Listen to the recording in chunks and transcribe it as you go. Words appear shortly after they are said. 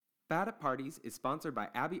Bad at Parties is sponsored by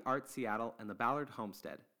Abbey Art Seattle and the Ballard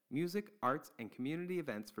Homestead. Music, arts, and community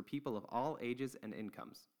events for people of all ages and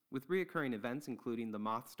incomes. With reoccurring events including the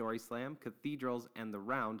Moth Story Slam, Cathedrals, and The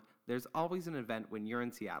Round, there's always an event when you're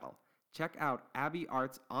in Seattle. Check out Abbey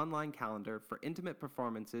Art's online calendar for intimate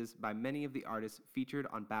performances by many of the artists featured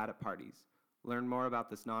on Bad at Parties. Learn more about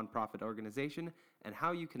this nonprofit organization and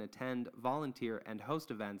how you can attend, volunteer, and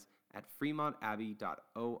host events at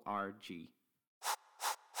fremontabbey.org.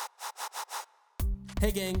 Hey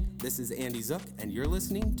gang, this is Andy Zook, and you're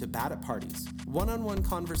listening to Bad at Parties, one-on-one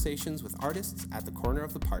conversations with artists at the corner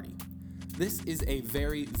of the party. This is a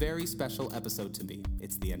very, very special episode to me.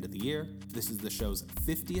 It's the end of the year. This is the show's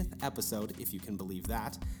 50th episode, if you can believe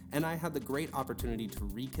that, and I had the great opportunity to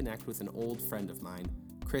reconnect with an old friend of mine,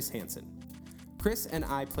 Chris Hansen. Chris and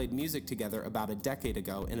I played music together about a decade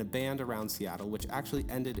ago in a band around Seattle, which actually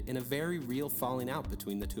ended in a very real falling out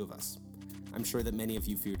between the two of us. I'm sure that many of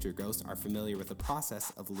you Future Ghosts are familiar with the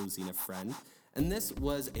process of losing a friend, and this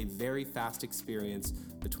was a very fast experience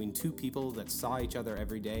between two people that saw each other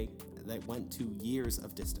every day that went to years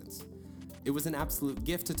of distance. It was an absolute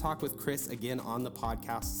gift to talk with Chris again on the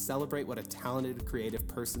podcast, celebrate what a talented, creative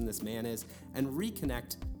person this man is, and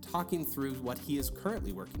reconnect talking through what he is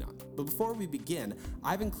currently working on. But before we begin,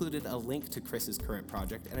 I've included a link to Chris's current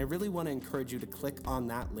project, and I really want to encourage you to click on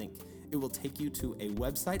that link. It will take you to a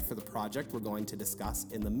website for the project we're going to discuss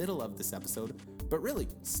in the middle of this episode. But really,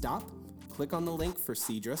 stop, click on the link for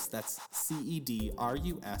Cedrus, that's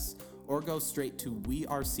Cedrus, or go straight to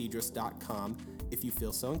wearecedrus.com. If you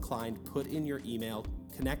feel so inclined, put in your email,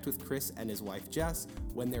 connect with Chris and his wife Jess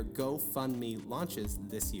when their GoFundMe launches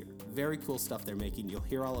this year. Very cool stuff they're making. You'll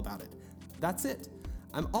hear all about it. That's it.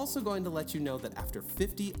 I'm also going to let you know that after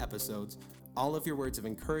 50 episodes, all of your words of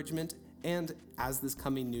encouragement, and as this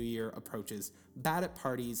coming new year approaches, Bad at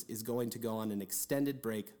Parties is going to go on an extended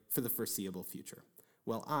break for the foreseeable future.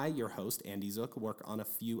 While I, your host, Andy Zook, work on a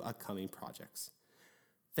few upcoming projects.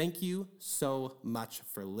 Thank you so much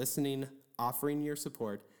for listening, offering your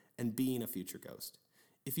support, and being a Future Ghost.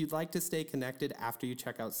 If you'd like to stay connected after you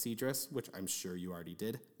check out Cedrus, which I'm sure you already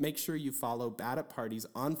did, make sure you follow Bad at Parties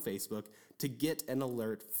on Facebook to get an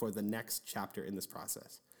alert for the next chapter in this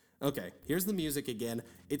process. Okay, here's the music again.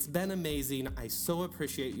 It's been amazing. I so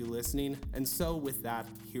appreciate you listening. And so with that,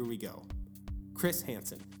 here we go. Chris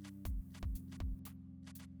Hansen.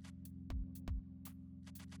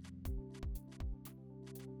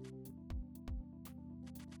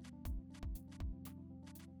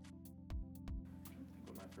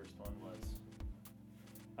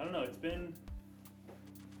 I don't know, it's been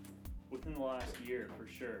within the last year for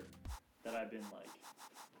sure that I've been like,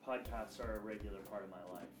 podcasts are a regular part of my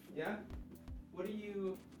life. Yeah? What are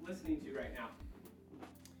you listening to right now?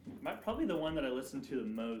 Probably the one that I listen to the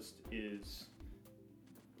most is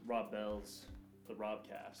Rob Bell's The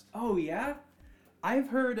Robcast. Oh, yeah? I've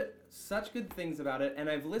heard such good things about it, and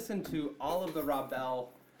I've listened to all of the Rob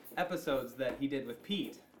Bell episodes that he did with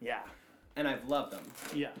Pete. Yeah. And I've loved them.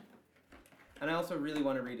 Yeah. And I also really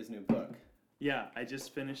want to read his new book. Yeah, I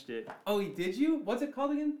just finished it. Oh, did you? What's it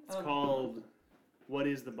called again? It's called What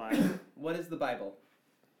is the Bible? What is the Bible?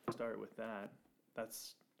 Start with that.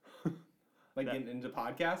 That's... Like getting into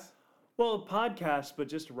podcasts? Well, podcasts, but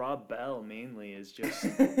just Rob Bell mainly is just...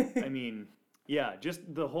 I mean, yeah,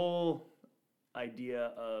 just the whole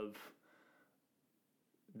idea of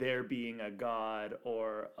there being a God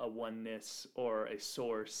or a oneness or a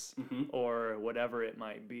source or whatever it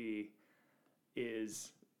might be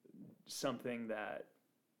is something that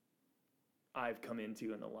I've come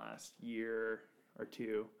into in the last year or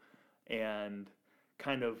two, and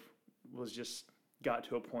kind of was just got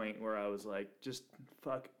to a point where I was like, just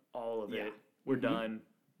fuck all of it. We're done.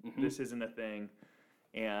 This isn't a thing.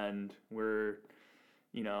 And we're,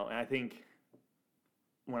 and I think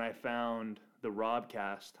when I found the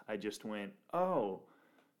Robcast, I just went, oh,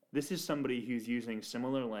 this is somebody who's using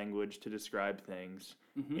similar language to describe things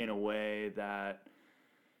in a way that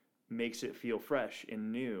makes it feel fresh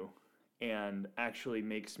and new, and actually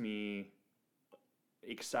makes me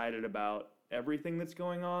excited about everything that's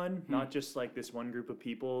going on, not just like this one group of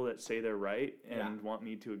people that say they're right and want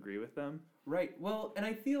me to agree with them. Right. Well, and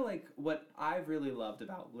I feel like what I've really loved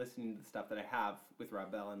about listening to the stuff that I have with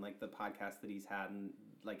Rob Bell and like the podcast that he's had, and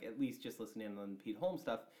like at least just listening on Pete Holmes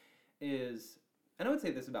stuff, is, and I would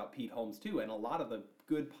say this about Pete Holmes too, and a lot of the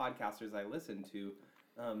good podcasters I listen to,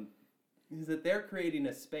 is that they're creating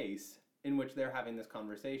a space in which they're having this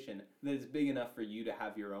conversation that is big enough for you to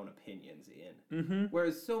have your own opinions in.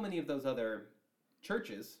 Whereas so many of those other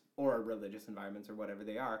churches or religious environments or whatever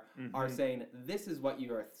they are saying, this is what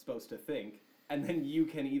you are supposed to think, and then you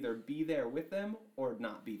can either be there with them or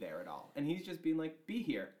not be there at all. And he's just being like, be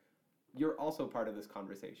here. You're also part of this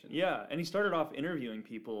conversation. Yeah, and he started off interviewing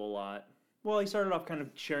people a lot. Well, he started off kind of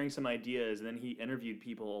sharing some ideas, and then he interviewed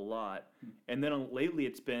people a lot. And then lately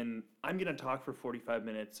it's been, I'm going to talk for 45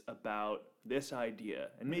 minutes about this idea.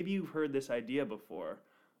 And maybe you've heard this idea before,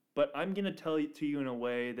 but I'm going to tell it to you in a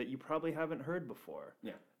way that you probably haven't heard before.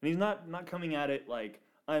 Yeah. And he's not coming at it like,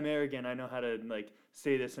 I'm arrogant, I know how to like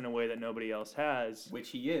say this in a way that nobody else has. Which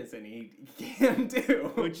he is, and he can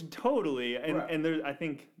do. Which totally, and Right. and there, I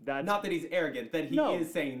think that's not that he's arrogant, that he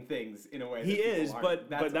is saying things in a way. He that people is, aren't.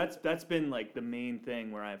 but that's been like the main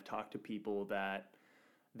thing where I've talked to people that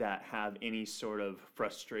have any sort of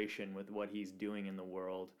frustration with what he's doing in the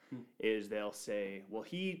world is they'll say, well,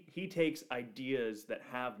 he takes ideas that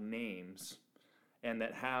have names and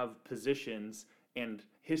that have positions and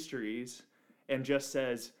histories and just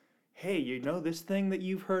says, hey, you know this thing that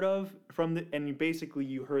you've heard of and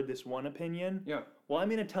you heard this one opinion? Yeah. Well, I'm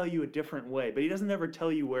going to tell you a different way, but he doesn't ever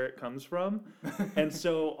tell you where it comes from. And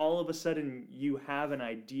so all of a sudden you have an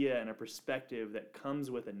idea and a perspective that comes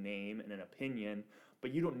with a name and an opinion,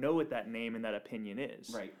 but you don't know what that name and that opinion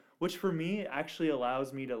is. Right. Which for me actually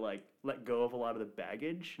allows me to like let go of a lot of the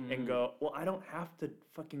baggage and go, well, I don't have to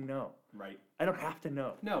fucking know. Right. I don't have to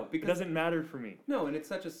know. No, because it doesn't matter for me. No, and it's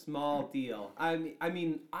such a small deal. I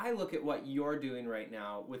mean, I look at what you're doing right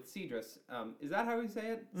now with Cedrus. Is that how we say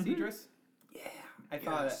it? Cedrus? Yeah. I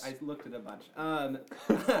thought I looked at a bunch.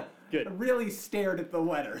 Good. I really stared at the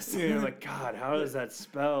letters. Yeah, I'm like, God, how is that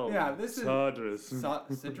spelled? Yeah, this is Cedrus.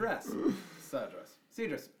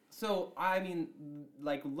 Cedrus. So, I mean,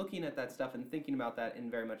 like looking at that stuff and thinking about that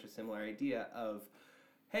in very much a similar idea of,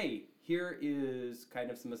 hey, here is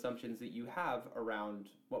kind of some assumptions that you have around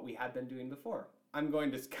what we had been doing before. I'm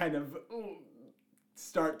going to kind of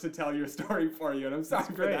start to tell your story for you, and I'm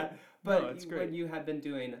sorry for that. But when you had been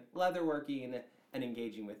doing leatherworking and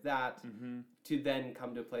engaging with that, to then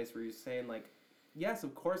come to a place where you're saying, like, yes,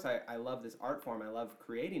 of course, I love this art form. I love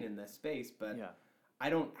creating in this space, but I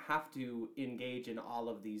don't have to engage in all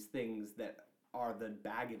of these things that are the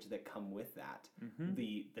baggage that come with that.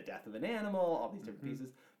 The death of an animal, all these different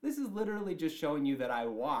pieces. This is literally just showing you that I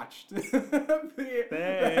watched your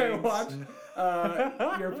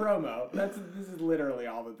promo. This is literally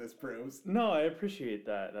all that this proves. No, I appreciate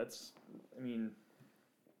that.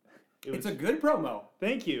 It's a good promo.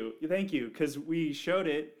 Thank you, because we showed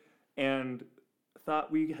it and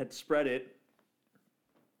thought we had spread it,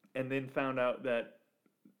 and then found out that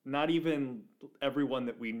not even everyone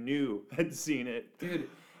that we knew had seen it. Dude,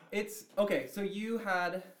 it's okay. So you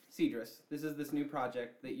had Cedrus. This is this new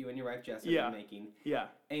project that you and your wife Jess are making. Yeah.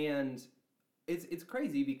 And it's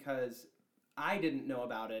crazy because I didn't know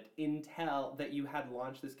about it until that you had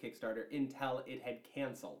launched this Kickstarter until it had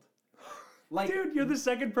canceled. Like, dude, you're the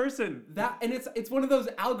second person. And it's one of those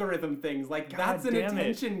algorithm things. Like, that's an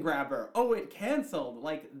attention grabber. Oh, it canceled.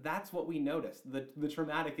 Like, that's what we noticed. The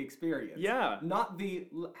traumatic experience. Yeah. Not the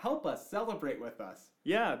help us, celebrate with us.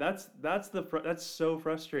 Yeah, that's so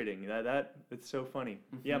frustrating. It's so funny.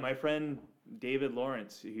 Yeah, my friend David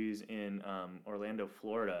Lawrence, who's in Orlando,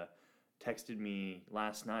 Florida, texted me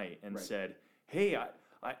last night and said, "Hey,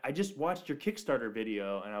 I just watched your Kickstarter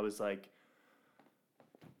video," and I was like,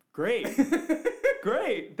 Great,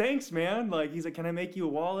 thanks, man. Like, he's like, can I make you a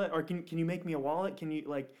wallet, or can you make me a wallet? Can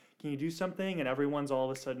you do something? And everyone's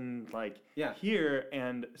all of a sudden like here,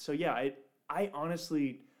 and so I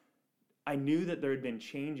honestly, I knew that there had been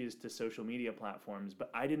changes to social media platforms,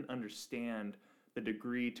 but I didn't understand the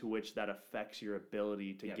degree to which that affects your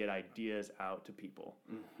ability to get ideas out to people.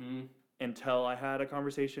 Until I had a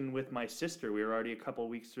conversation with my sister. We were already a couple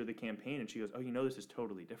weeks through the campaign, and she goes, "Oh, this is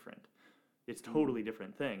totally different. It's totally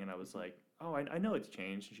different thing." And I was like, "Oh, I know it's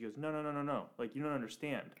changed." And she goes, No. Like, you don't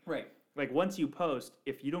understand. Right. Like, once you post,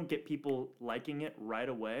 if you don't get people liking it right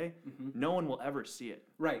away, no one will ever see it.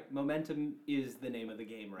 Right. Momentum is the name of the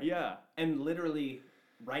game right now. And literally,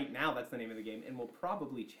 right now, that's the name of the game, and will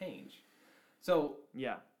probably change. So,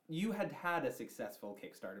 you had a successful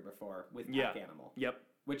Kickstarter before with Pack Animal. Yep.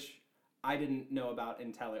 Which I didn't know about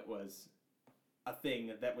until it was a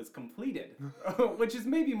thing that was completed, which is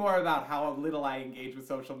maybe more about how little I engage with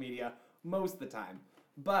social media most of the time.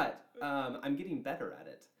 But I'm getting better at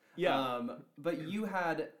it. Yeah. But you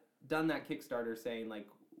had done that Kickstarter saying like,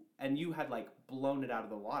 and you had like blown it out of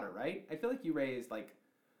the water, right? I feel like you raised like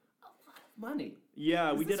a lot of money.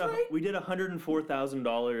 Yeah, we did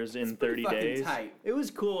 $104,000 in 30 days. Tight. It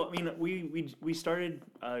was cool. I mean, we started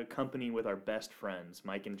a company with our best friends,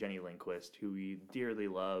 Mike and Jenny Lindquist, who we dearly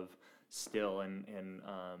love still, and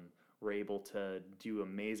we're able to do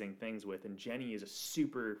amazing things with. And Jenny is a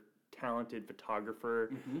super talented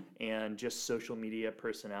photographer and just social media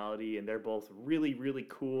personality, and they're both really, really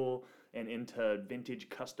cool and into vintage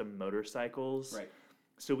custom motorcycles. Right.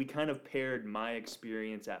 So we kind of paired my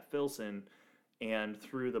experience at Filson, and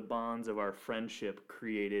through the bonds of our friendship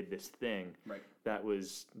created this thing that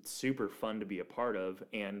was super fun to be a part of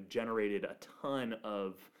and generated a ton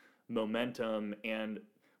of momentum, and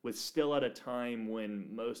was still at a time when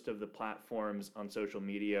most of the platforms on social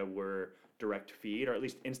media were direct feed, or at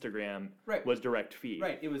least Instagram was direct feed.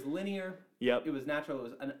 Right. It was linear. Yep. It was natural. It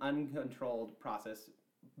was an uncontrolled process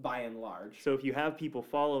by and large. So if you have people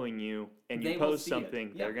following you and you post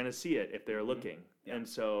something, they're going to see it if they're looking. Yeah. And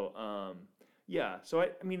so, so I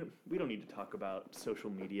mean, we don't need to talk about social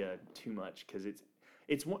media too much because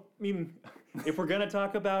it's one, I mean, if we're going to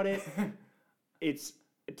talk about it,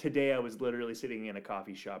 today I was literally sitting in a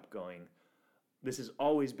coffee shop going, this has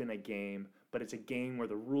always been a game, but it's a game where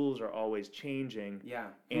the rules are always changing. Yeah.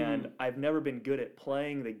 And I've never been good at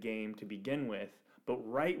playing the game to begin with. But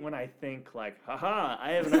right when I think like, haha,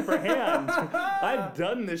 I have an upper hand. I've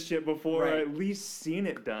done this shit before, or at least seen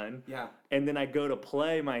it done. Yeah. And then I go to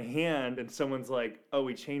play my hand and someone's like, oh,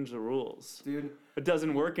 we changed the rules. Dude. It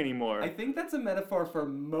doesn't work anymore. I think that's a metaphor for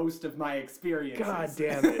most of my experiences. God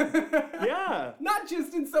damn it. Yeah. Not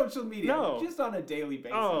just in social media. No. Just on a daily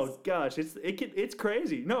basis. Oh, gosh. It's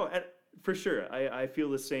crazy. No, for sure. I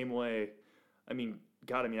feel the same way. I mean,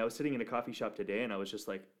 God, I was sitting in a coffee shop today and I was just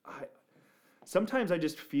like, sometimes I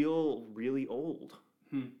just feel really old.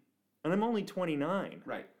 And I'm only 29.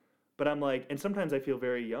 Right. But I'm like, and sometimes I feel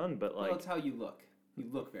very young, but like... Well, it's how you look. You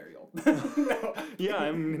look very old. No. Yeah,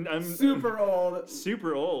 I'm... Super old.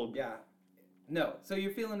 Super old. Yeah. No, so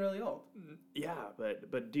you're feeling really old. Yeah,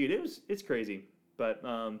 but dude, it's crazy. But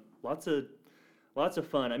lots of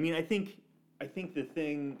fun. I mean, I think the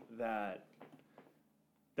thing that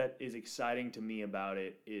is exciting to me about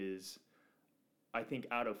it is I think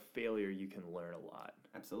out of failure you can learn a lot.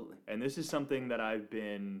 Absolutely. And this is something that I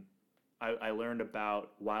learned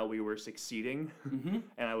about while we were succeeding.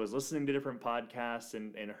 And I was listening to different podcasts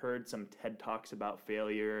and heard some TED Talks about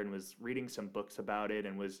failure and was reading some books about it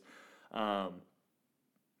and was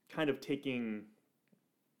kind of taking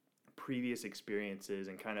previous experiences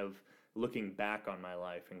and kind of looking back on my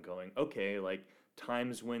life and going, okay, like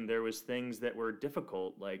times when there was things that were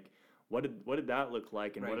difficult, like what did that look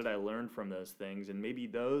like, and what did I learn from those things? And maybe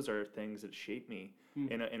those are things that shape me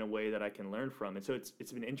in a way that I can learn from. And so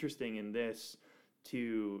it's been interesting in this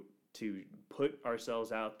to put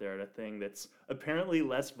ourselves out there at a thing that's apparently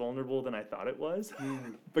less vulnerable than I thought it was,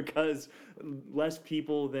 because less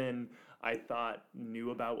people than I thought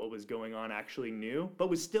knew about what was going on actually knew, but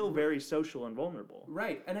was still very social and vulnerable.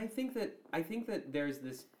 Right. And I think that there's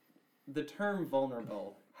the term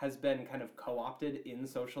vulnerable has been kind of co-opted in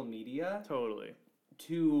social media. Totally.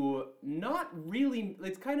 To not really,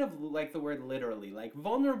 it's kind of like the word literally. Like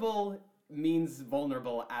vulnerable means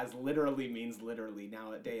vulnerable as literally means literally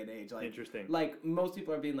now at day and age. Like, interesting. Like most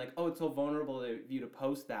people are being like, oh, it's so vulnerable of you to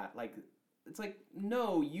post that. Like, it's like,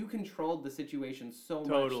 no, you controlled the situation so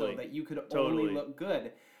much so that you could only look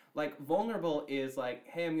good. Like, vulnerable is like,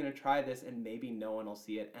 hey, I'm going to try this and maybe no one will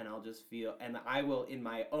see it and I'll just feel, and I will, in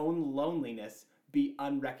my own loneliness, be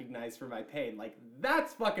unrecognized for my pain. Like,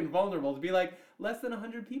 that's fucking vulnerable to be like, less than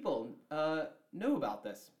 100 people know about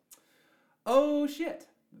this. Oh, shit.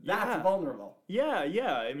 That's vulnerable. Yeah.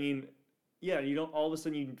 I mean, yeah, you don't, all of a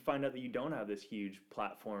sudden you find out that you don't have this huge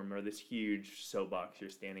platform or this huge soapbox you're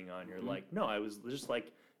standing on. You're like, no, I was just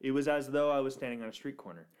like, it was as though I was standing on a street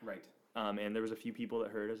corner. Right. And there was a few people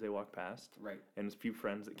that heard as they walked past. Right. And a few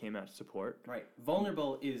friends that came out to support. Right.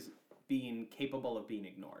 Vulnerable is being capable of being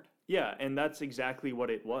ignored. Yeah, and that's exactly what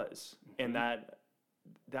it was. And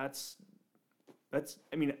that's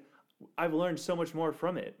I mean, I've learned so much more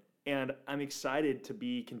from it, and I'm excited to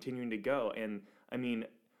be continuing to go. And I mean,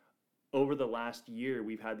 over the last year,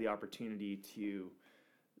 we've had the opportunity to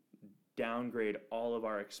downgrade all of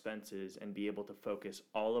our expenses and be able to focus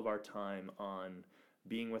all of our time on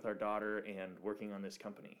being with our daughter and working on this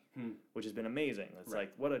company, which has been amazing. It's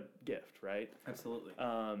like, what a gift, right? Absolutely.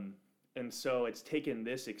 And so it's taken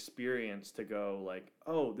this experience to go like,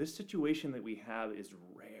 oh, this situation that we have is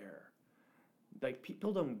rare. Like,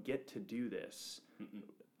 people don't get to do this.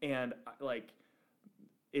 And like,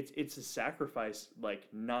 it's a sacrifice, like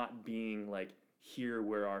not being like here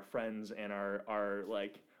where our friends and our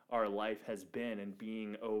life has been, and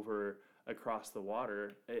being over across the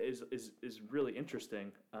water is really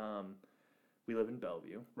interesting. We live in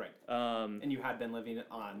Bellevue. Right. And you had been living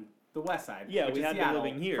on the west side. Yeah, we had been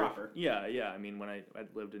living here. Proper. Yeah. I mean, when I'd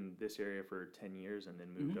lived in this area for 10 years and then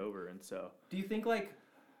moved over, and so. Do you think like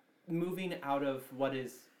moving out of what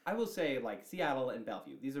is I will say, like, Seattle and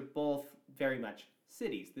Bellevue, these are both very much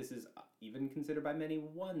cities. This is even considered by many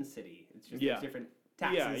one city. It's just there's different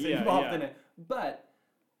taxes involved in it. But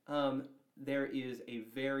there is a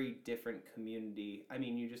very different community. I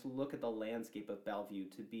mean, you just look at the landscape of Bellevue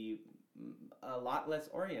to be a lot less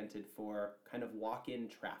oriented for kind of walk-in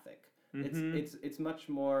traffic. It's much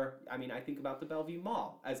more, I mean, I think about the Bellevue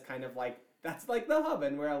Mall as kind of like, that's like the hub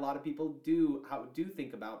and where a lot of people do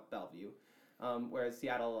think about Bellevue. Whereas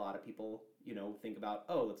Seattle, a lot of people, you know, think about,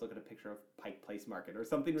 oh, let's look at a picture of Pike Place Market or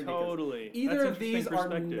something ridiculous. Totally. Either of these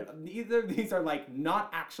are like not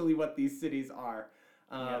actually what these cities are.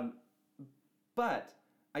 But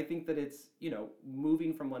I think that it's, you know,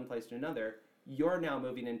 moving from one place to another, you're now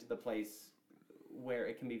moving into the place where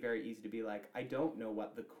it can be very easy to be like, I don't know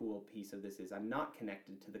what the cool piece of this is. I'm not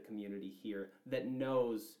connected to the community here that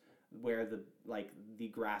knows where the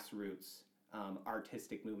grassroots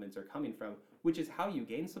artistic movements are coming from, which is how you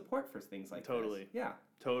gain support for things like this. Yeah.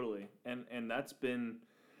 Totally. And that's been,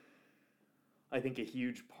 I think, a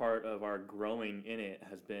huge part of our growing in it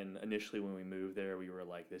has been initially when we moved there, we were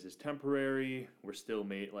like, this is temporary. We're still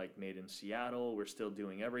made in Seattle. We're still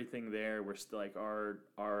doing everything there. We're still like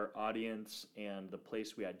our audience and the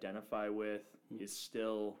place we identify with is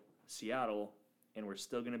still Seattle, and we're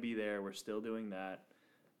still going to be there. We're still doing that.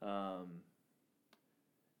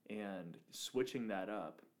 And switching that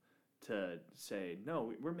up to say,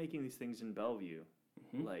 no, we're making these things in Bellevue,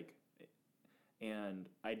 and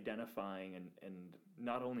identifying and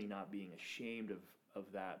not only not being ashamed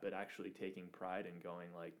of that, but actually taking pride in going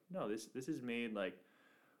like, no, this is made like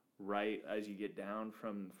right as you get down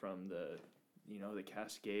from the, you know, the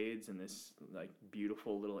Cascades and this like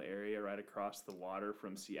beautiful little area right across the water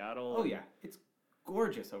from Seattle. Oh yeah, it's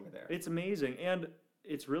gorgeous over there. It's amazing. And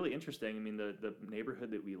it's really interesting. I mean, the neighborhood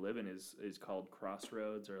that we live in is called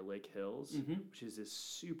Crossroads or Lake Hills, which is this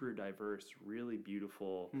super diverse, really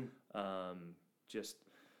beautiful, just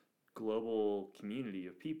global community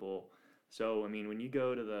of people. So, I mean, when you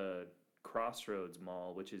go to the Crossroads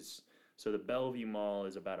Mall, so the Bellevue Mall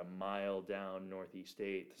is about a mile down Northeast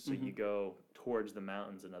 8th. So you go towards the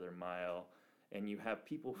mountains another mile, and you have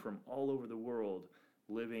people from all over the world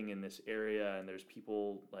living in this area, and there's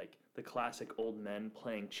people like the classic old men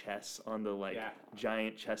playing chess on the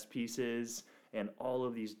giant chess pieces, and all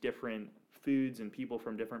of these different foods and people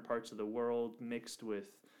from different parts of the world mixed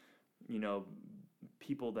with, you know,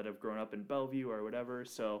 people that have grown up in Bellevue or whatever.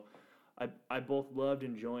 So I both loved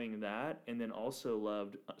enjoying that, and then also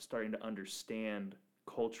loved starting to understand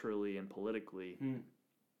culturally and politically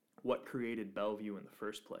what created Bellevue in the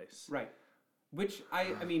first place. Right. Which,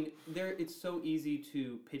 I mean, it's so easy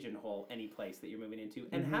to pigeonhole any place that you're moving into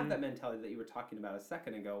and have that mentality that you were talking about a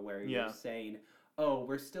second ago where you're saying, oh,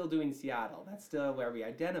 we're still doing Seattle. That's still where we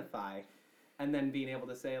identify. And then being able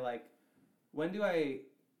to say, like, when do I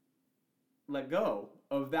let go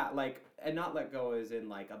of that? Like, and not let go as in,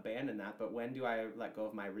 like, abandon that, but when do I let go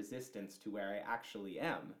of my resistance to where I actually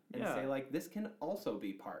am? And say, like, this can also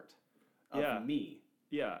be part of me.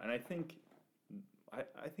 Yeah, and I think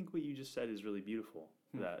what you just said is really beautiful,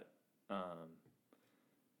 that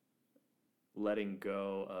letting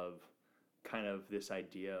go of kind of this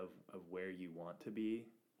idea of where you want to be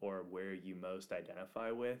or where you most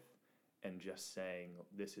identify with, and just saying,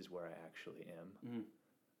 this is where I actually am.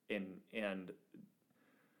 And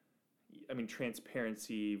I mean,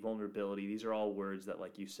 transparency, vulnerability, these are all words that,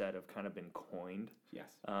 like you said, have kind of been coined.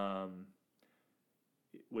 Yes.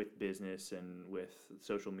 With business and with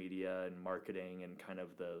social media and marketing and kind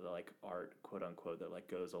of the like art, quote unquote, that like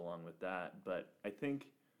goes along with that. But I think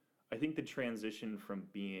the transition from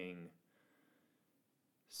being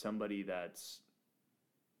somebody that's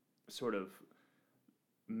sort of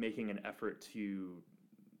making an effort to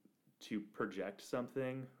project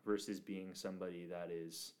something versus being somebody that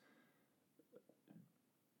is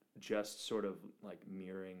just sort of like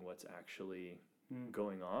mirroring what's actually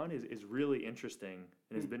going on is really interesting,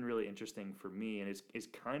 and has been really interesting for me, and is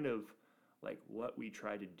kind of like what we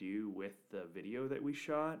try to do with the video that we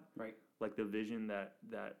shot. Right. Like the vision that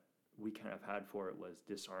we kind of had for it was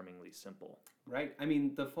disarmingly simple. Right. I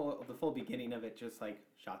mean, the full beginning of it, just like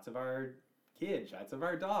shots of our kid, shots of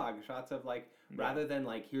our dog, shots of like, rather than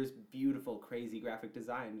like, here's beautiful, crazy graphic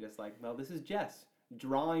design, just like, well, this is Jess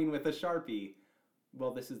drawing with a Sharpie.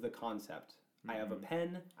 Well, this is the concept. I have a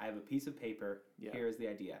pen, I have a piece of paper, here's the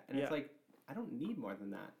idea. And it's like, I don't need more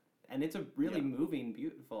than that. And it's a really moving,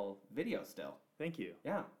 beautiful video still. Thank you.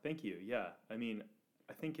 Yeah. Thank you. Yeah. I mean,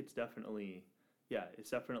 I think it's definitely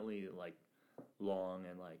long,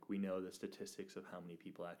 and like we know the statistics of how many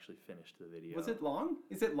people actually finished the video. Was it long?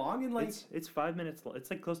 Is it long in like? It's 5 minutes long. It's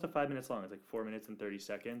like close to 5 minutes long. It's like 4 minutes and 30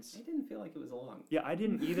 seconds. I didn't feel like it was long. Yeah, I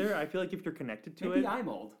didn't either. I feel like if you're connected to Maybe it, I'm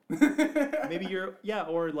old. maybe you're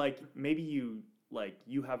or like maybe you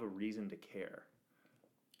have a reason to care.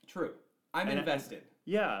 True. I'm invested.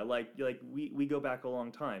 Yeah, like we go back a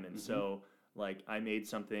long time, and so like I made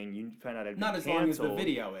something, you found out I'd been Not as canceled. long as the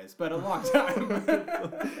video is, but a long time.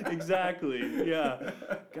 Exactly. Yeah.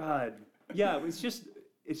 God. Yeah, it's just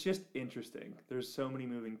interesting. There's so many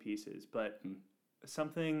moving pieces, but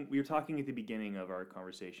something we were talking at the beginning of our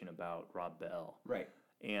conversation about Rob Bell. Right.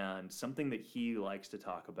 And something that he likes to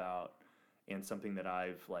talk about, and something that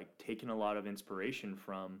I've like taken a lot of inspiration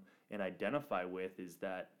from and identify with, is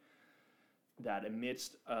that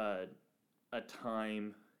amidst a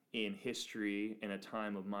time in history and a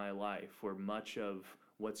time of my life where much of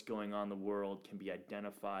what's going on in the world can be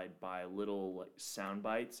identified by little like sound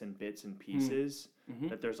bites and bits and pieces,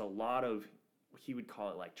 that there's a lot of, he would call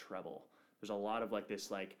it like treble. There's a lot of like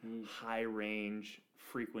this like high range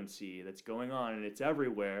frequency that's going on, and it's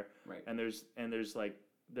everywhere. Right. And there's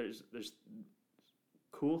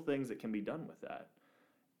cool things that can be done with that.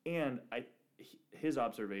 And his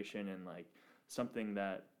observation, and like something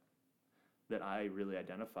that I really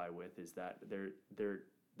identify with, is that there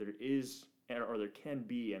is, or there can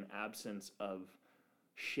be, an absence of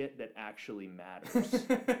shit that actually matters.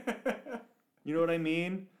 You know what I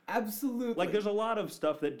mean? Absolutely. Like there's a lot of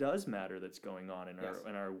stuff that does matter that's going on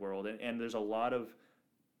in our world, and there's a lot of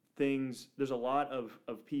things, there's a lot of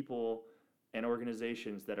people and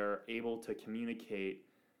organizations that are able to communicate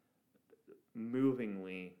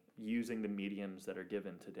movingly using the mediums that are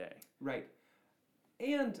given today. Right.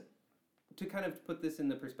 And to kind of put this in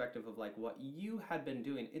the perspective of like what you had been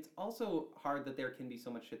doing, it's also hard that there can be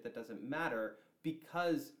so much shit that doesn't matter,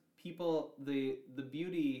 because people, the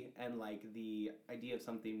beauty and like the idea of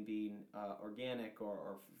something being organic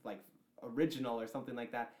or like original or something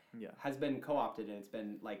like that has been co-opted, and it's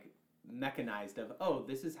been like mechanized of, oh,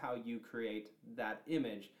 this is how you create that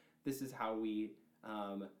image, this is how we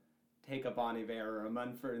take a Bon Iver or a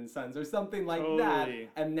Mumford & Sons or something like that,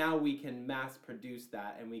 and now we can mass produce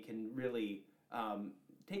that, and we can really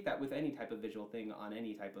take that with any type of visual thing on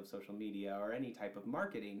any type of social media or any type of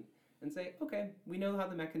marketing, and say, okay, we know how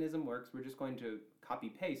the mechanism works, we're just going to copy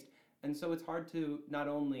paste. And so it's hard to not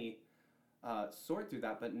only sort through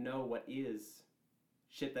that, but know what is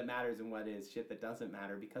shit that matters and what is shit that doesn't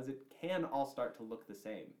matter, because it can all start to look the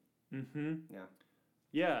same.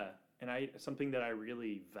 Yeah. And something that I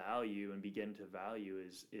really value and begin to value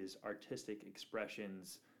is artistic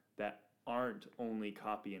expressions that aren't only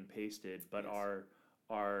copy and pasted, but are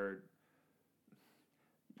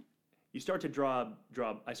you start to draw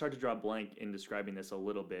I start to draw blank in describing this a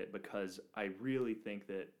little bit, because I really think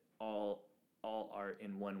that all art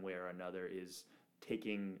in one way or another is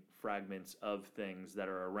taking fragments of things that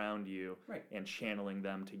are around you and channeling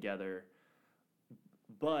them together.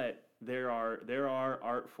 But there are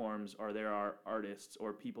art forms, or there are artists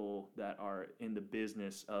or people that are in the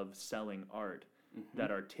business of selling art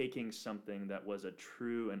that are taking something that was a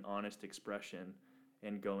true and honest expression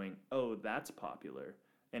and going, oh, that's popular,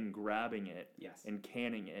 and grabbing it and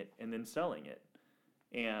canning it and then selling it.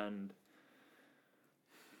 And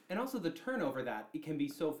also the turnover, that it can be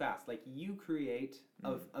so fast. Like you create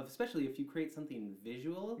of especially if you create something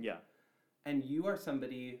visual. Yeah. And you are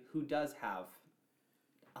somebody who does have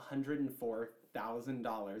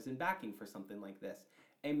 $104,000 in backing for something like this.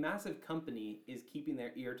 A massive company is keeping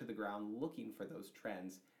their ear to the ground looking for those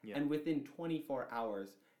trends, and within 24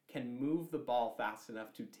 hours can move the ball fast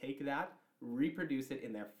enough to take that, reproduce it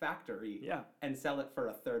in their factory, and sell it for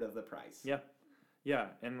a third of the price. Yeah,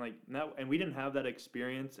 and like now, and we didn't have that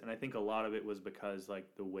experience, and I think a lot of it was because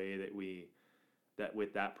like the way that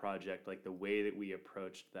with that project, like the way that we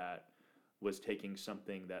approached that was taking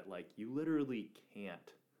something that like you literally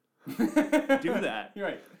can't do that. You're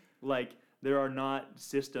right. Like there are not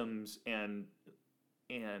systems and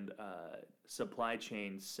supply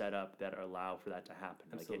chains set up that allow for that to happen.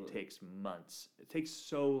 Absolutely. Like it takes months. It takes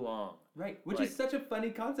so long. Right. Which is such a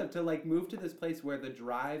funny concept, to like move to this place where the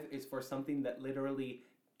drive is for something that literally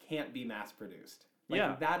can't be mass produced.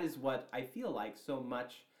 Like that is what I feel like so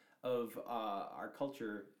much of our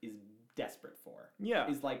culture is desperate for. Yeah.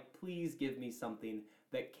 Is like, please give me something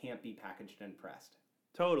that can't be packaged and pressed.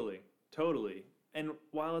 Totally. And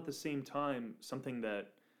while at the same time, something that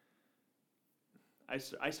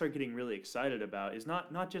I start getting really excited about is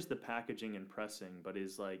not just the packaging and pressing, but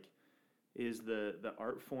is the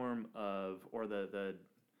art form of, or the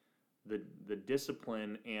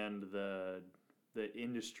discipline and the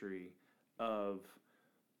industry of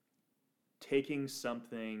taking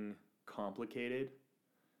something complicated,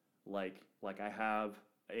 like I have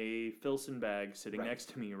a Filson bag sitting next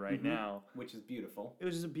to me right now, which is beautiful. It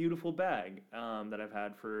was just a beautiful bag that I've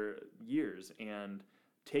had for years, and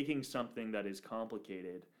taking something that is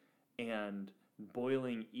complicated and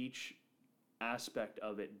boiling each aspect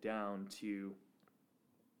of it down to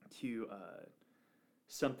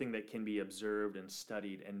something that can be observed and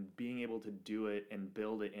studied, and being able to do it and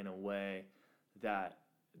build it in a way that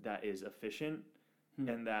is efficient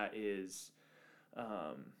and that is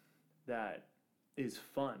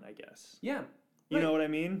fun, I guess. Yeah. You know what I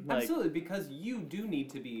mean? Like, absolutely, because you do need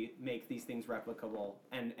to make these things replicable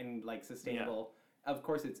and like sustainable. Yeah. Of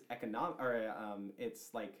course, it's economic, or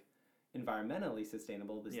it's like environmentally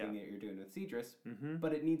sustainable, this thing that you're doing with Cedrus,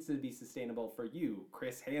 but it needs to be sustainable for you,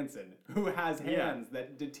 Chris Hansen, who has hands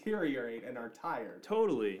that deteriorate and are tired.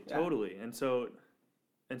 Totally. And so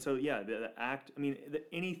the act, I mean,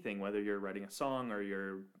 anything, whether you're writing a song or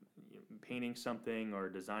you're painting something or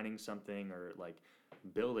designing something or like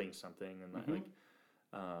building something, and like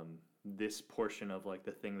this portion of like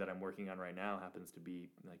the thing that I'm working on right now happens to be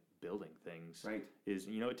like building things. Right. Is,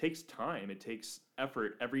 it takes time, it takes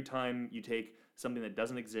effort. Every time you take something that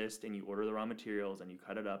doesn't exist and you order the raw materials and you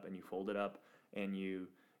cut it up and you fold it up and you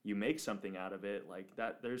make something out of it, like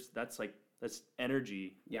that's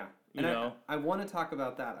energy. Yeah. And I want to talk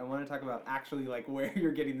about that. I want to talk about actually like where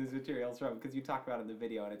you're getting these materials from, because you talk about it in the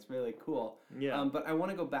video and it's really cool. Yeah. But I want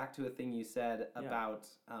to go back to a thing you said about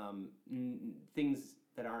things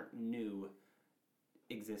that aren't new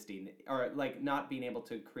existing, or like not being able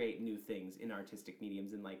to create new things in artistic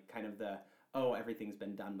mediums, and like kind of the, everything's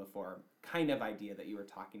been done before kind of idea that you were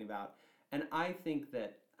talking about. And I think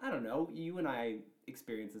that, I don't know, you and I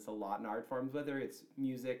experience this a lot in art forms, whether it's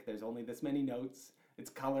music, there's only this many notes, it's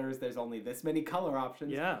colors, there's only this many color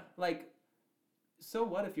options. Yeah. Like, so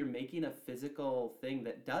what if you're making a physical thing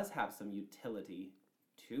that does have some utility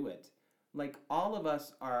to it? Like, all of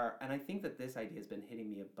us are, and I think that this idea has been hitting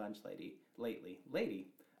me a bunch lately.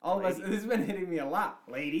 All of us, this has been hitting me a lot,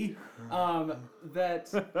 lady. That,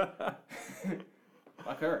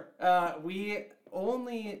 fuck her. We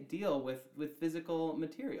only deal with physical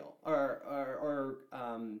material, or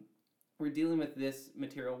we're dealing with this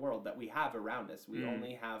material world that we have around us. We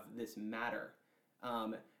only have this matter,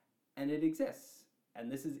 and it exists, and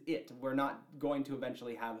this is it. We're not going to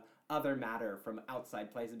eventually have other matter from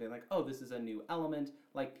outside places being like, oh, this is a new element.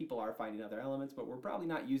 Like, people are finding other elements, but we're probably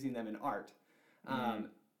not using them in art.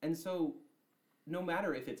 And so no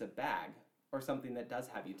matter if it's a bag or something that does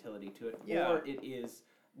have utility to it, or it is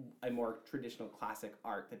a more traditional classic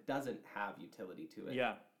art that doesn't have utility to it.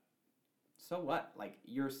 Yeah. So what? Like,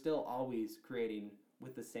 you're still always creating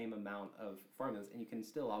with the same amount of formulas, and you can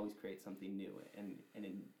still always create something new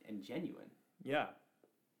and genuine. Yeah.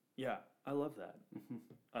 Yeah. I love that.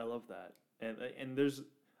 I love that. And there's,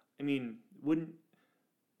 maybe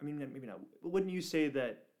not. Wouldn't you say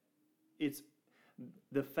that it's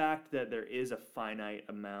the fact that there is a finite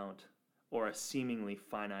amount, or a seemingly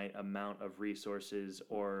finite amount of resources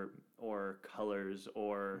or colors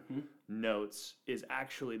or notes, is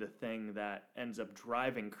actually the thing that ends up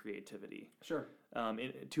driving creativity. Sure.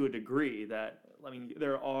 To a degree that,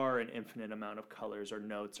 there are an infinite amount of colors or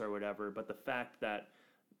notes or whatever, but the fact that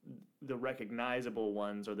the recognizable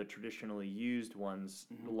ones or the traditionally used ones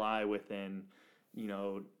lie within,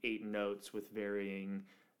 8 notes with varying,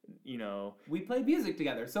 We played music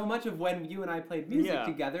together. So much of when you and I played music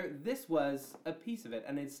together, this was a piece of it.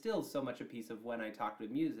 And it's still so much a piece of when I talked with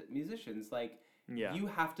musicians. Like, you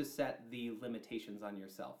have to set the limitations on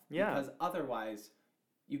yourself. Yeah. Because otherwise,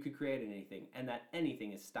 you could create anything. And that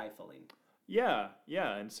anything is stifling. Yeah,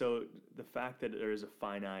 yeah. And so the fact that there is a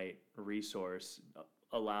finite resource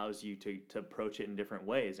allows you to approach it in different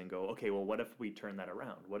ways and go, okay, well, what if we turn that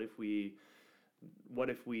around? What if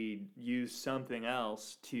we use something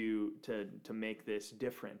else to make this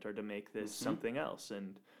different, or to make this something else?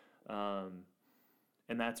 And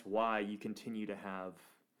that's why you continue to have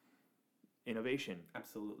innovation.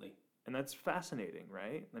 Absolutely. And that's fascinating,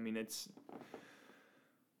 right? It's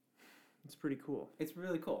pretty cool. It's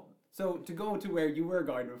really cool. So to go to where you were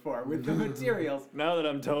going before with the materials. Now that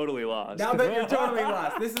I'm totally lost. Now that you're totally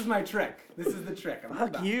lost. This is my trick. This is the trick.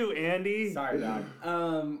 Fuck you, Andy. Sorry, dog.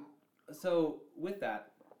 So with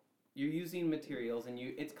that, you're using materials, and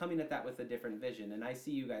it's coming at that with a different vision. And I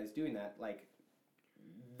see you guys doing that. Like,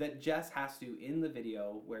 that Jess has to, in the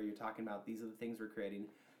video where you're talking about these are the things we're creating,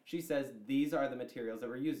 she says these are the materials that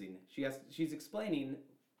we're using. She's explaining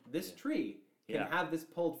this tree can have this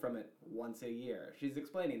pulled from it once a year. She's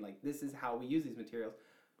explaining, like, this is how we use these materials.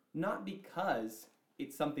 Not because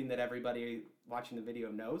it's something that everybody watching the video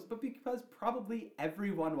knows, but because probably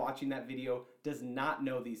everyone watching that video does not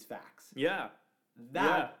know these facts. Yeah.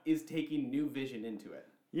 That is taking new vision into it.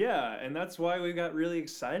 Yeah, and that's why we got really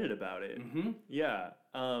excited about it. Mm-hmm. Yeah.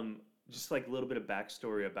 Just like a little bit of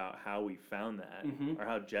backstory about how we found that, or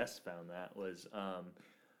how Jess found that was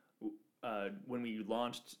when we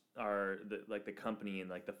launched the company in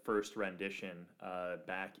like the first rendition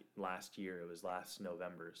back last year. It was last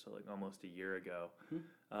November, so like almost a year ago.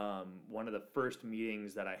 One of the first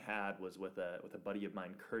meetings that I had was with a buddy of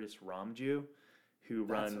mine, Curtis Ramju, who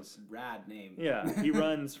runs. That's a rad name. Yeah, he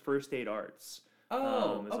runs First Aid Arts. It's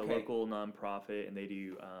okay. a local nonprofit, and they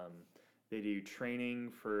do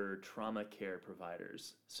training for trauma care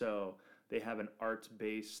providers. So they have an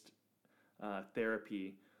arts-based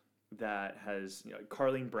therapy that has,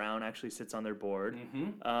 Carlene Brown actually sits on their board,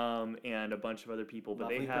 and a bunch of other people. But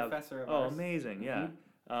Lovely they have professor of ours. Amazing, yeah.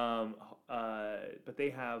 But they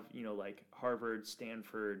have like Harvard,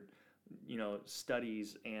 Stanford,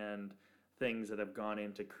 studies and things that have gone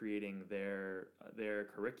into creating their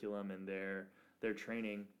curriculum and their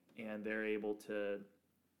training, and they're able to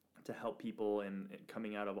help people and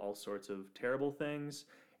coming out of all sorts of terrible things,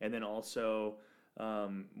 and then also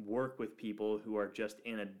work with people who are just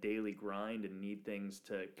in a daily grind and need things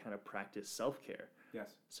to kind of practice self-care.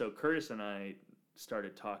 Yes. So Curtis and I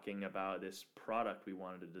started talking about this product we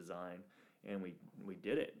wanted to design, and we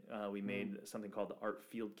did it. We made something called the Art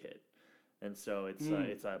Field Kit. And so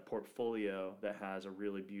it's a portfolio that has a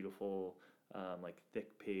really beautiful, like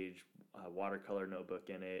thick page watercolor notebook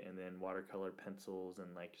in it, and then watercolor pencils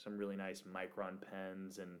and like some really nice Micron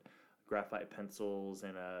pens and graphite pencils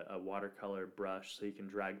and a watercolor brush so you can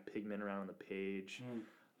drag pigment around on the page.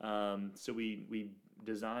 So we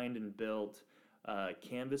designed and built a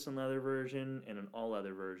canvas and leather version and an all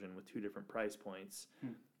leather version with 2 different price points.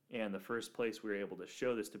 And the first place we were able to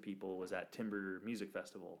show this to people was at Timber Music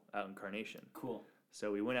Festival out in Carnation. Cool.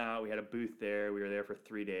 So we went out, we had a booth there, we were there for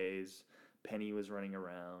 3 days. Penny was running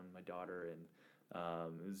around, my daughter,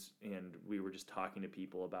 and we were just talking to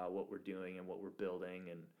people about what we're doing and what we're building,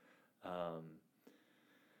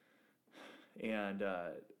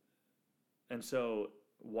 and so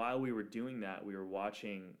while we were doing that, we were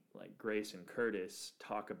watching like Grace and Curtis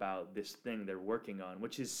talk about this thing they're working on,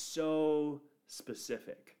 which is so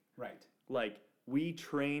specific. Right. Like, we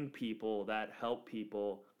train people that help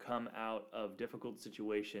people come out of difficult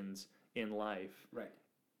situations in life. Right.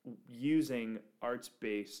 Using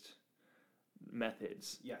arts-based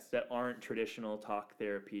methods. Yes. That aren't traditional talk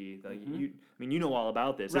therapy. Like you know all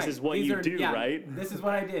about this. Right. This is what These you are, do, right? This is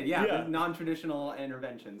what I did. Yeah. Non-traditional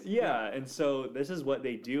interventions. Yeah, and so this is what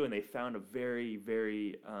they do, and they found a very,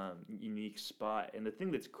 very unique spot. And the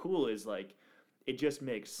thing that's cool is like, it just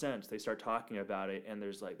makes sense. They start talking about it, and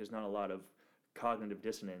there's not a lot of cognitive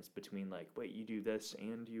dissonance between like, wait, you do this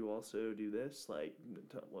and you also do this, like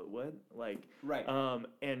what like, right.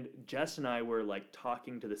 And Jess and I were like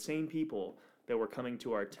talking to the same people that were coming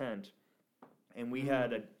to our tent, and we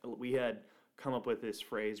had come up with this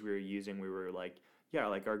phrase we were using. We were like, yeah,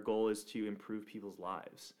 like our goal is to improve people's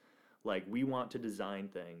lives. Like, we want to design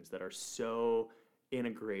things that are so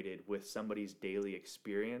integrated with somebody's daily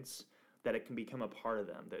experience that it can become a part of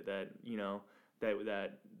them, that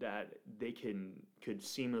they could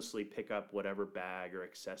seamlessly pick up whatever bag or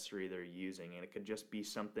accessory they're using, and it could just be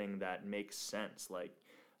something that makes sense. Like,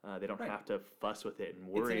 they don't have to fuss with it and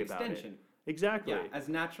worry about it. It's an extension. Exactly. Yeah, as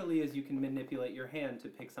naturally as you can manipulate your hand to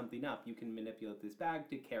pick something up, you can manipulate this bag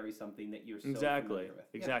to carry something that you're so familiar with.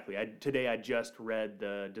 Exactly. Today I just read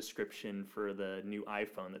the description for the new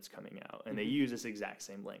iPhone that's coming out, and they use this exact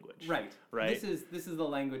same language. Right. Right. This is the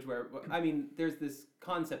language where, I mean, there's this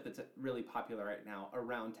concept that's really popular right now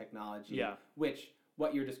around technology, which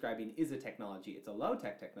what you're describing is a technology. It's a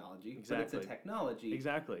low-tech technology, but it's a technology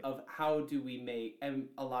of how do we make, and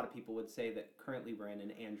a lot of people would say that currently we're in an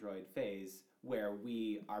Android phase where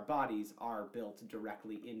our bodies are built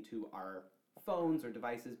directly into our phones or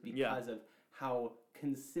devices because of how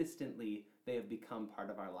consistently they have become part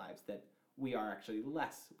of our lives, that we are actually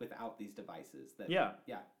less without these devices. That's a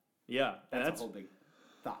whole big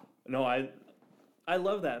thought. No, I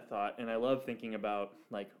love that thought, and I love thinking about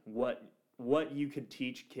like what you could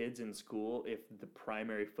teach kids in school if the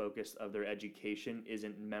primary focus of their education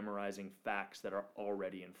isn't memorizing facts that are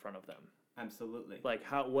already in front of them. Absolutely. Like,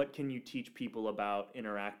 what can you teach people about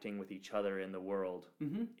interacting with each other in the world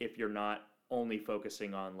if you're not only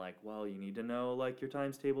focusing on like, well, you need to know like your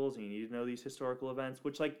times tables and you need to know these historical events,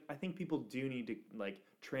 which like I think people do need to like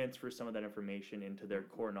transfer some of that information into their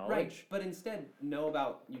core knowledge. Right, but instead know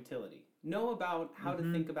about utility. Know about how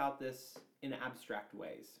to think about this in abstract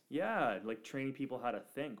ways. Yeah, like training people how to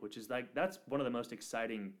think, which is like that's one of the most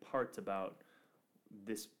exciting parts about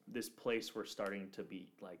this place we're starting to be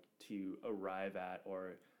like to arrive at,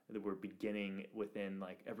 or that we're beginning within.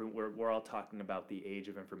 Like we're all talking about the age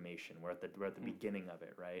of information. We're at the beginning of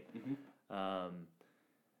it, right?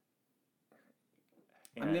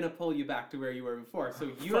 I'm gonna pull you back to where you were before.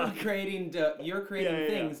 So you're creating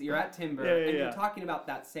things. You're at Timber, and you're talking about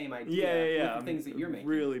that same idea with the things that you're making.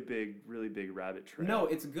 Really big rabbit trail. No,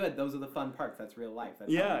 it's good. Those are the fun parts. That's real life.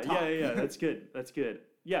 That's yeah. That's good. That's good.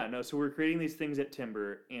 Yeah. No. So we're creating these things at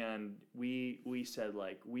Timber, and we said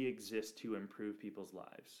like we exist to improve people's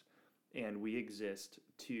lives, and we exist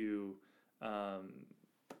to,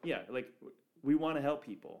 like we want to help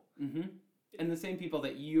people. Mm-hmm. And the same people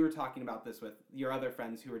that you were talking about this with, your other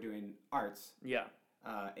friends who are doing arts. Yeah.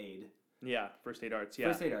 Aid. Yeah, First Aid Arts. Yeah.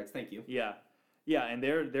 First Aid Arts. Thank you. Yeah, yeah, and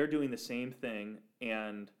they're doing the same thing,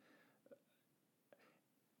 and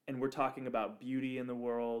we're talking about beauty in the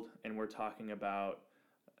world, and we're talking about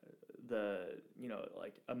the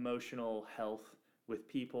like emotional health with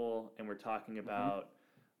people, and we're talking about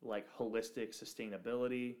like holistic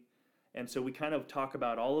sustainability. And so we kind of talk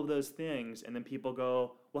about all of those things, and then people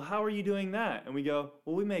go, well, how are you doing that? And we go,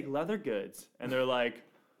 well, we make leather goods. And they're like,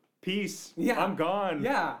 peace, I'm gone.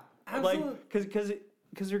 Yeah, absolutely. Like,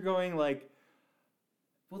 because you're going like...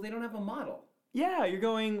 Well, they don't have a model. Yeah, you're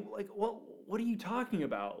going like, well, what are you talking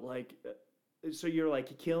about? Like, so you're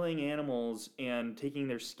like killing animals and taking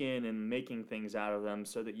their skin and making things out of them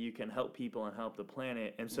so that you can help people and help the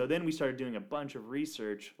planet. And so then we started doing a bunch of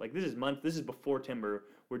research. Like this is before Timber.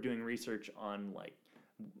 We're doing research on like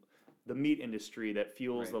the meat industry that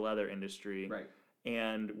fuels the leather industry. Right.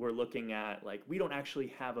 And we're looking at like, we don't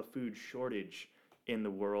actually have a food shortage in the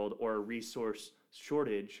world or a resource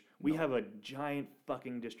shortage. We have a giant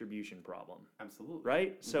fucking distribution problem. Absolutely.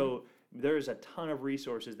 Right? Mm-hmm. So there's a ton of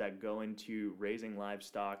resources that go into raising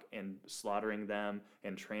livestock and slaughtering them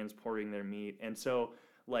and transporting their meat. And so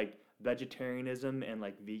like vegetarianism and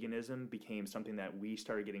like veganism became something that we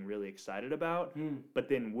started getting really excited about. But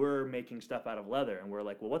then we're making stuff out of leather, and we're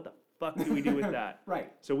like, well, what the fuck do we do with that?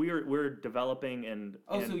 Right. So we're developing and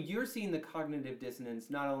so you're seeing the cognitive dissonance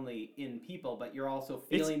not only in people, but you're also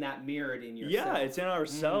feeling that mirrored in yourself. Yeah, it's in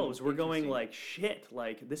ourselves. We're going like, shit,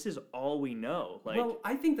 like this is all we know. Like, well,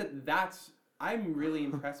 I think I'm really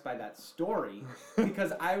impressed by that story,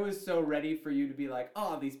 because I was so ready for you to be like,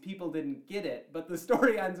 oh, these people didn't get it. But the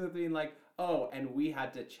story ends with being like, oh, and we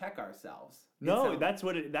had to check ourselves. No,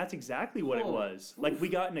 that's exactly what it was. Like we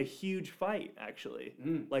got in a huge fight, actually.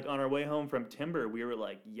 Like on our way home from Timber, we were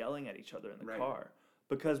like yelling at each other in the car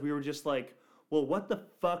because we were just like, well, what the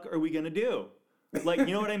fuck are we going to do? Like, you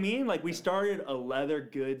know what I mean? Like we started a leather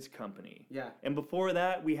goods company. Yeah. And before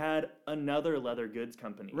that, we had another leather goods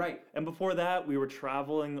company. Right. And before that, we were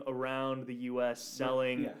traveling around the U.S.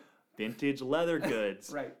 selling vintage leather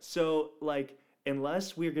goods. Right. So, like,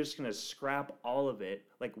 unless we're just going to scrap all of it,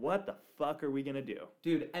 like, what the fuck are we going to do?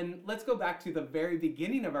 Dude, and let's go back to the very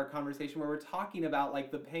beginning of our conversation where we're talking about,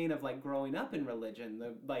 like, the pain of, like, growing up in religion,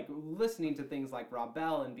 the like, listening to things like Rob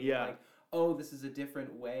Bell and being like, oh, this is a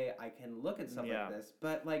different way I can look at stuff like this.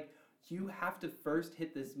 But, like, you have to first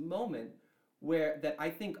hit this moment that I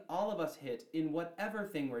think all of us hit in whatever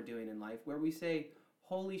thing we're doing in life, where we say,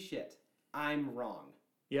 holy shit, I'm wrong.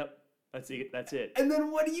 Yep. That's it. And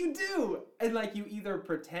then what do? And like you either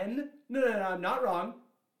pretend, no, I'm not wrong,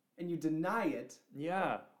 and you deny it.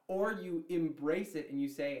 Yeah. Or you embrace it and you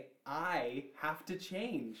say, I have to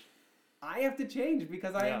change. I have to change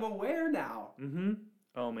because I am aware now. Mm-hmm.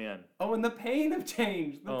 Oh, man. Oh, and the pain of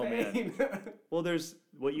change. The pain. Man. Well, there's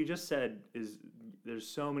what you just said is there's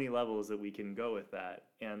so many levels that we can go with that.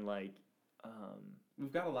 And like...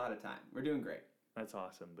 we've got a lot of time. We're doing great. That's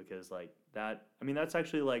awesome because like that, I mean, that's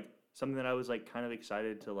actually like something that I was like kind of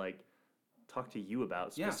excited to like talk to you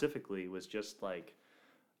about specifically was just like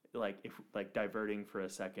if like diverting for a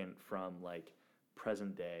second from like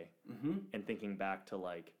present day and thinking back to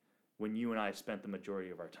like when you and I spent the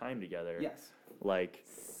majority of our time together. Yes. Like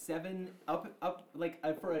for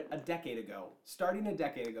a decade ago, starting a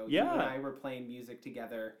decade ago, you and I were playing music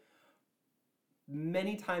together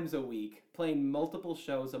many times a week, playing multiple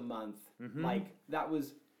shows a month. Like that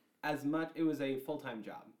was it was a full-time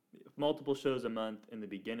job. Multiple shows a month in the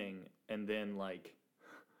beginning, and then like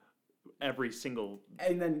every single...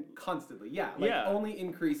 And then constantly, only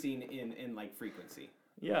increasing in like frequency.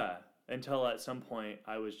 Yeah, until at some point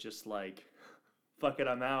I was just like, fuck it,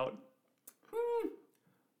 I'm out.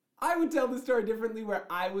 I would tell the story differently where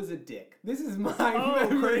I was a dick. This is my Oh,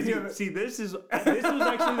 memory crazy. of it. See, this was actually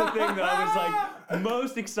the thing that I was like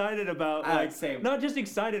most excited about. Like, same. Not just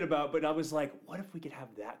excited about, but I was like, what if we could have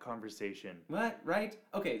that conversation? What? Right?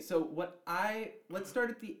 Okay, so let's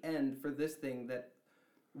start at the end for this thing, that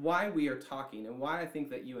why we are talking and why I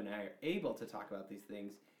think that you and I are able to talk about these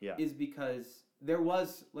things is because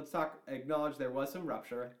acknowledge there was some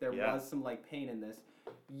rupture. There was some like pain in this.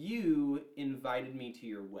 You invited me to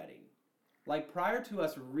your wedding. Like, prior to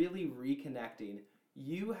us really reconnecting,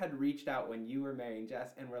 you had reached out when you were marrying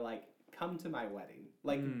Jess and were like, come to my wedding.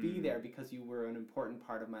 Like, be there because you were an important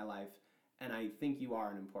part of my life, and I think you are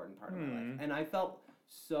an important part of my life. And I felt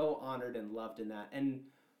so honored and loved in that, and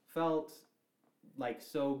felt like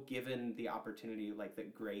so given the opportunity, like,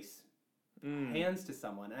 that grace hands to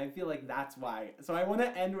someone. And I feel like that's why. So I want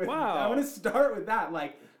to end with, I want to start with that.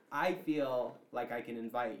 Like, I feel like I can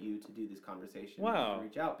invite you to do this conversation and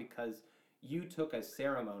reach out because you took a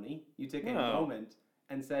ceremony, you took a moment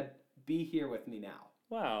and said, be here with me now.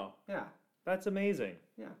 Wow. Yeah. That's amazing.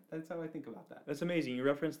 Yeah, that's how I think about that. That's amazing. You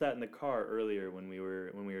referenced that in the car earlier when we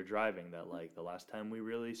were driving, that like the last time we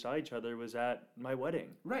really saw each other was at my wedding.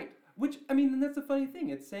 Right. Which, I mean, and that's the funny thing.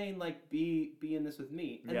 It's saying like, be in this with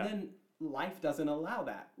me. And then life doesn't allow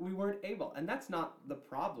that. We weren't able. And that's not the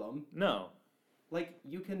problem. No. Like,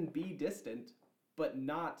 you can be distant, but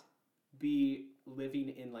not be living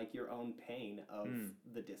in, like, your own pain of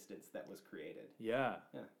the distance that was created. Yeah.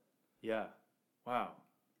 Yeah. Yeah. Wow.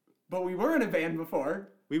 But we were in a band before.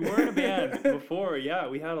 We were in a band before, yeah.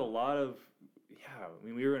 We had a lot of, I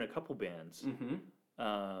mean, we were in a couple bands.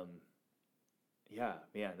 Yeah,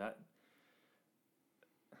 man,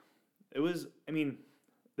 it was, I mean,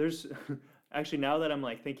 there's, actually, now that I'm,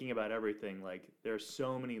 like, thinking about everything, like, there are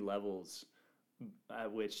so many levels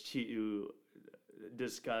at which to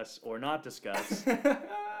discuss or not discuss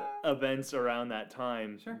events around that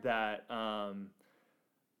time that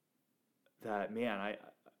man, I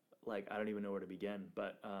don't even know where to begin,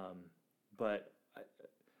 but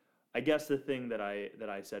I guess the thing that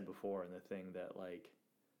I said before, and the thing that like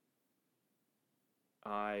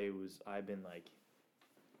I've been like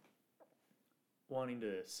wanting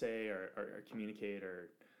to say or communicate or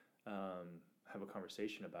have a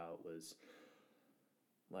conversation about was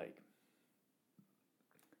like,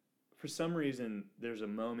 for some reason there's a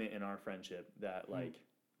moment in our friendship that like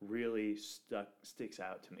really sticks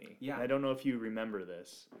out to me. Yeah. And I don't know if you remember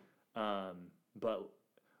this, but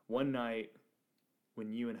one night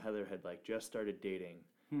when you and Heather had like just started dating,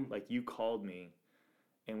 like you called me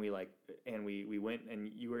and we went, and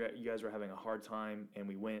you guys were having a hard time, and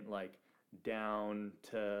we went like down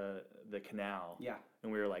to the canal. Yeah.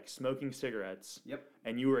 And we were like smoking cigarettes. Yep.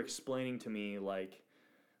 And you were explaining to me like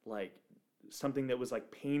something that was like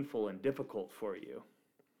painful and difficult for you.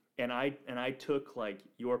 And I took like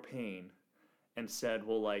your pain and said,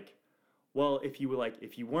 well, if you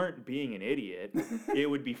weren't being an idiot, it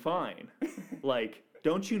would be fine. Like,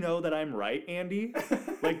 don't you know that I'm right, Andy?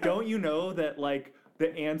 Like, don't you know that like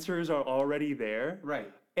the answers are already there?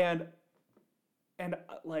 Right. And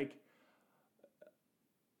like,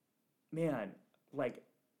 man, like,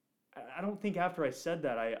 I don't think after I said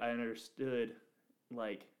that I understood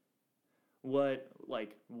like what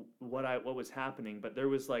was happening, but there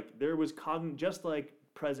was just like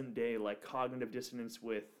present day like cognitive dissonance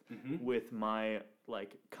with my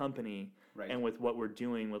like company, right, and with what we're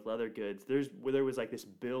doing with Leather Goods. There was like this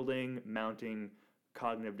building mounting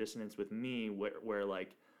cognitive dissonance with me where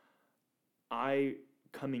like I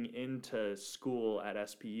coming into school at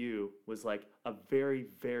SPU was like a very,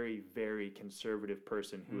 very, very conservative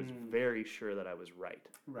person who was very sure that I was right.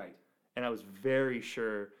 Right. And I was very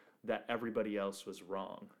sure that everybody else was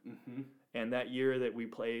wrong. Mm-hmm. And that year that we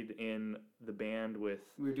played in the band we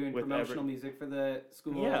were doing promotional music for the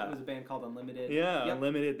school. Yeah. It was a band called Unlimited. Yeah, yep.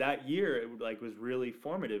 Unlimited. That year, it like was really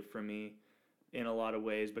formative for me in a lot of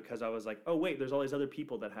ways, because I was like, oh wait, there's all these other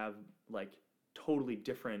people that have like totally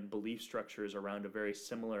different belief structures around a very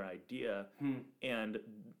similar idea. And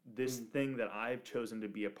this thing that I've chosen to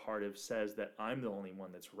be a part of says that I'm the only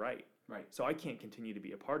one that's right. Right. So I can't continue to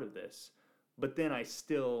be a part of this. But then I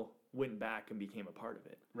still went back and became a part of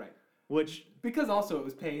it. Right. Which, because also it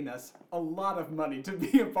was paying us a lot of money to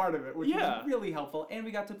be a part of it, which was really helpful, and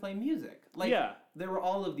we got to play music. Like, there were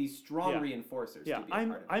all of these strong reinforcers to be a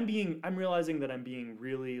part of it. I'm realizing that I'm being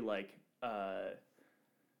really like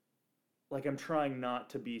I'm trying not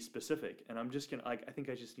to be specific, and I'm just gonna I think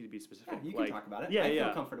I just need to be specific. Yeah, you can talk about it. Yeah, I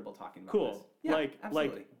feel comfortable talking about this. Cool. Yeah,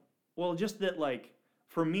 absolutely. Well, just that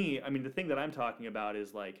for me, I mean, the thing that I'm talking about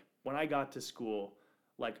is when I got to school,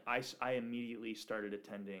 like I immediately started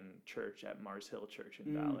attending church at Mars Hill Church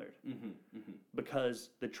in Ballard because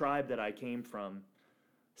the tribe that I came from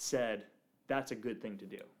said that's a good thing to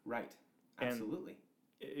do. Right. Absolutely.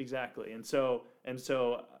 Exactly. And so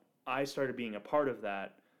I started being a part of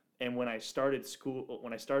that. And when I started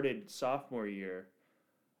sophomore year,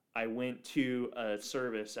 I went to a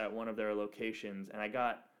service at one of their locations and I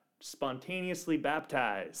got spontaneously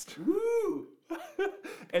baptized. Woo!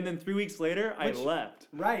 And then 3 weeks later, I left.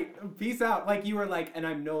 Right. Peace out. Like you were like, and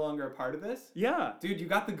I'm no longer a part of this? Yeah. Dude, you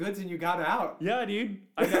got the goods and you got out. Yeah, dude.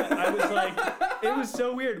 I was like, it was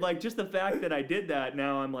so weird. Like, just the fact that I did that,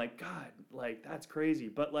 now I'm like, God, like, that's crazy.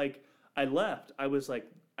 But, like, I left. I was like,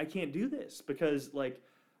 I can't do this because, like,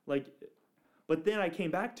 but then I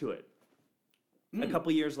came back to it a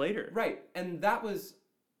couple years later. Right. And that was,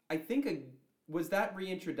 I think, was that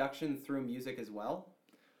reintroduction through music as well?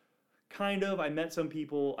 Kind of. I met some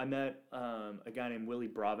people. I met a guy named Willie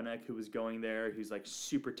Bravenek who was going there. He's like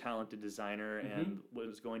super talented designer and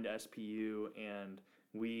was going to SPU. And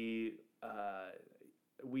we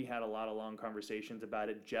had a lot of long conversations about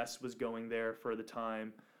it. Jess was going there for the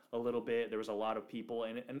time a little bit. There was a lot of people.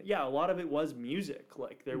 And yeah, a lot of it was music.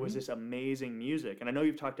 Like there was this amazing music. And I know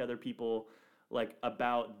you've talked to other people like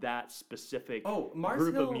about that specific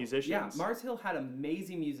group of musicians. Yeah, Mars Hill had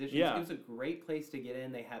amazing musicians. Yeah. It was a great place to get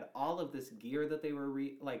in. They had all of this gear that they were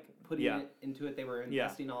putting into it. They were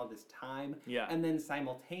investing all of this time. Yeah. And then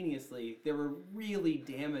simultaneously, there were really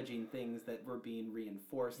damaging things that were being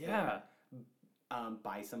reinforced there.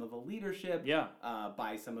 By some of the leadership,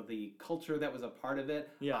 by some of the culture that was a part of it.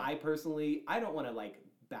 Yeah. I don't want to like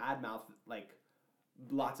badmouth like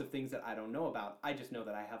lots of things that I don't know about. I just know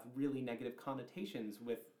that I have really negative connotations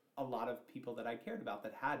with a lot of people that I cared about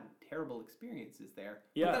that had terrible experiences there.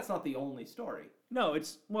 Yeah. But that's not the only story. No,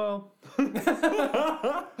 it's, well...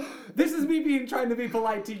 This is me trying to be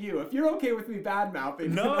polite to you. If you're okay with me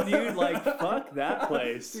bad-mouthing... No, dude, like, fuck that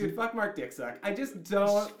place. Dude, fuck Mark Dicksuck. I just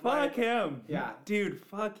don't... Fuck him. Yeah. Dude,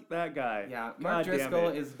 fuck that guy. Yeah, Mark Driscoll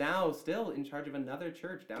is now still in charge of another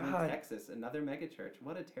church down in Texas, another megachurch.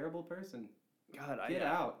 What a terrible person. God, Get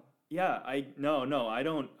out. Yeah, I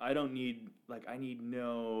don't need, like, I need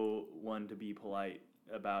no one to be polite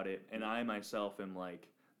about it, and I myself am, like,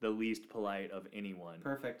 the least polite of anyone.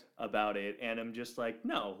 Perfect. About it, and I'm just like,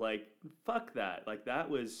 no, like, fuck that. Like, that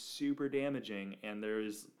was super damaging, and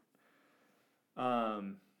there's,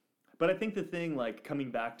 but I think the thing, like,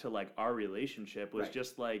 coming back to, like, our relationship was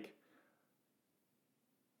just, like,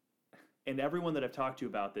 and everyone that I've talked to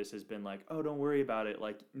about this has been like, oh, don't worry about it.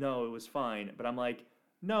 Like, no, it was fine. But I'm like,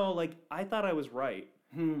 no, like, I thought I was right.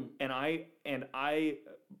 And I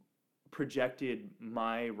projected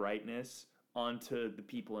my rightness onto the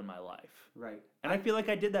people in my life. Right. And I feel like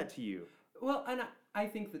I did that to you. Well, and I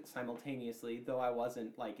think that simultaneously, though I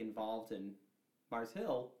wasn't, like, involved in Mars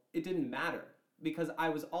Hill, it didn't matter. Because I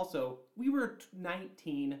was also, we were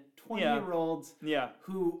 19, 20-year-olds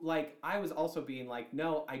who, like, I was also being like,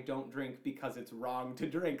 no, I don't drink because it's wrong to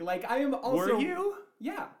drink. Like, I am also... Were you?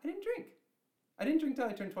 Yeah, I didn't drink. I didn't drink till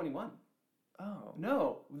I turned 21. Oh.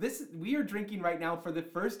 No, we are drinking right now for the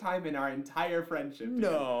first time in our entire friendship.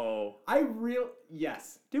 No.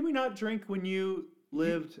 Yes. Did we not drink when you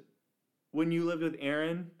lived with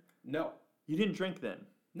Aaron? No. You didn't drink then?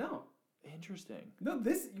 No. Interesting. No,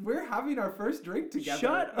 we're having our first drink together.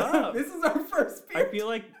 Shut up. This is our first beer. I feel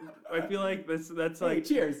like that's like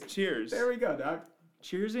cheers. Cheers. There we go, Doc.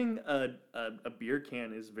 Cheersing a beer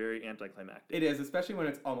can is very anticlimactic. It is, especially when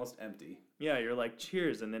it's almost empty. Yeah, you're like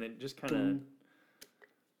cheers, and then it just kind of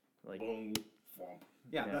like boom.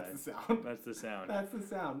 Yeah, that's the sound. That's the sound. That's the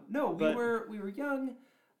sound. No, we were young,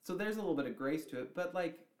 so there's a little bit of grace to it. But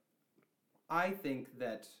like, I think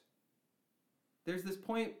that there's this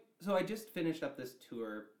point. So I just finished up this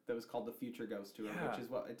tour that was called the Future Ghost Tour, which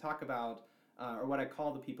is what I talk about, or what I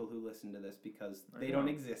call the people who listen to this, because they don't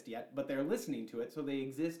exist yet, but they're listening to it, so they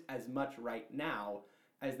exist as much right now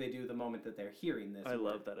as they do the moment that they're hearing this. I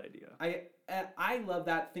love that idea. I love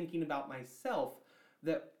that, thinking about myself,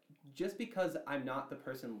 that just because I'm not the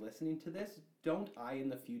person listening to this, don't I in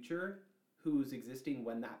the future, who's existing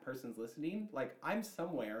when that person's listening, like I'm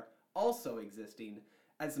somewhere also existing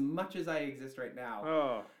as much as I exist right now.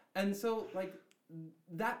 Oh. And so, like,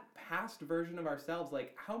 that past version of ourselves,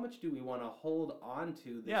 like, how much do we want to hold on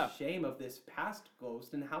to the shame of this past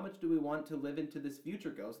ghost, and how much do we want to live into this future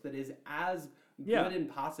ghost that is as good in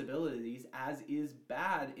possibilities as is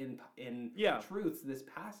bad in truths, this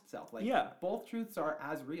past self? Like, both truths are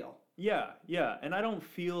as real. Yeah, and I don't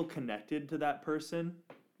feel connected to that person.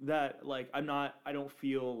 That, like, I don't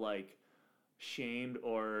feel, like, shamed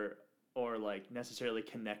or like, necessarily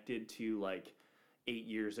connected to, like, 8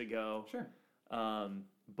 years ago. Sure.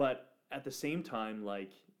 But at the same time,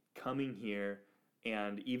 like coming here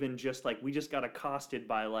and even just like we just got accosted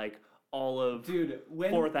by like all of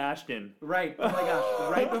Fourth Ashton. Right. Oh my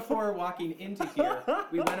gosh. Right before walking into here,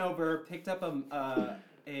 we went over, picked up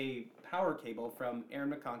a power cable from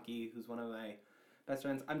Aaron McConkey, who's one of my best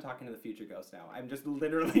friends. I'm talking to the future ghost now. I'm just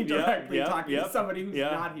literally directly talking to somebody who's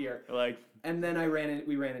not here. Like, and then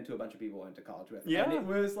we ran into a bunch of people I went to college with. Yeah. And it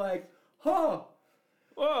was like, whoa,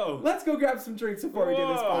 let's go grab some drinks before we do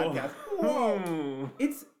this podcast. Whoa.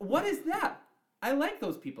 What is that? I like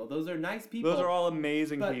those people. Those are nice people. Those are all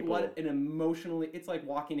amazing people. But what an emotionally... It's like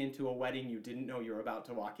walking into a wedding you didn't know you were about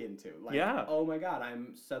to walk into. Like, oh my God,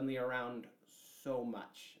 I'm suddenly around so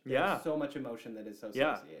much. There's so much emotion that is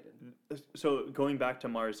associated. Yeah. So going back to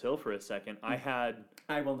Mars Hill for a second, I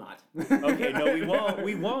will not. Okay, no,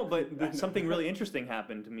 we won't, but something really interesting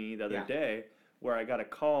happened to me the other day where I got a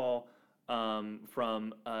call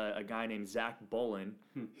from a guy named Zach Bolin,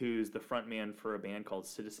 who's the frontman for a band called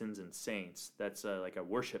Citizens and Saints. That's like a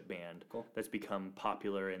worship band that's become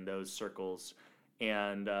popular in those circles.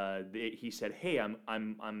 And he said, "Hey,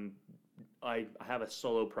 I have a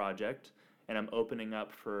solo project, and I'm opening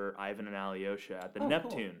up for Ivan and Alyosha at the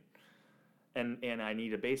Neptune, and I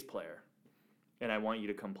need a bass player, and I want you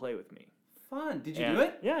to come play with me." Fun. Did you do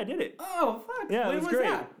it? Yeah, I did it. Oh, fun. Yeah, it was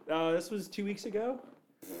great. This was 2 weeks ago.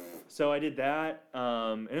 So I did that,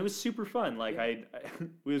 and it was super fun. Like it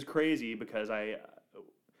was crazy because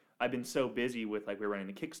I've been so busy with like we were running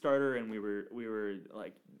the Kickstarter and we were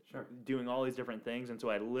like doing all these different things, and so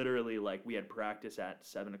I literally like we had practice at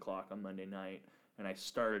 7:00 on Monday night, and I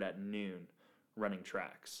started at noon running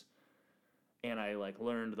tracks, and I like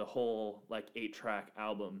learned the whole like 8-track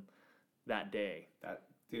album that day.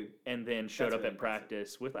 And then showed up at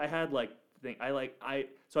practice with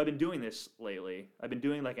so I've been doing this lately. I've been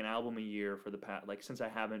doing like an album a year for the past, like since I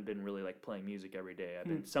haven't been really like playing music every day.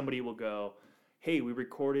 Somebody will go, "Hey, we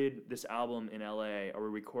recorded this album in LA, or we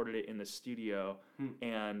recorded it in the studio,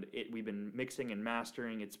 and we've been mixing and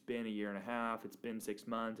mastering. It's been a year and a half. It's been 6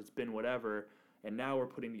 months. It's been whatever. And now we're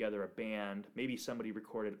putting together a band. Maybe somebody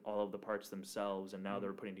recorded all of the parts themselves, and now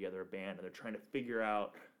they're putting together a band, and they're trying to figure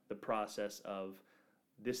out the process of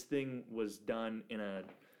this thing was done in a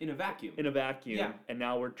vacuum. And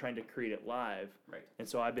now we're trying to create it live. Right. And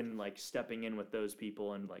so I've been like stepping in with those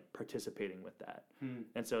people and like participating with that.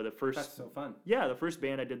 And so that's so fun. Yeah, the first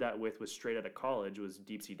band I did that with was straight out of college, was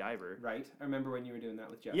Deep Sea Diver. Right. I remember when you were doing that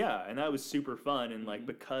with Jeff. Yeah, and that was super fun, and like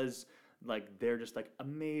because like they're just like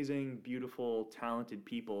amazing, beautiful, talented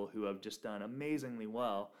people who have just done amazingly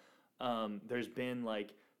well. There's been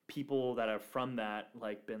like people that are from that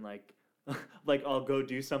like been like like I'll go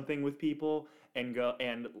do something with people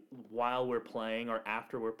and while we're playing or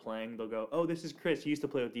after we're playing, they'll go, "Oh, this is Chris. He used to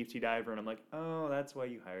play with Deep Sea Diver," and I'm like, "Oh, that's why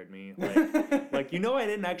you hired me." Like, like I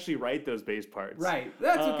didn't actually write those bass parts. Right.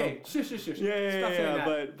 That's okay. Shush.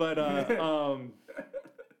 Yeah.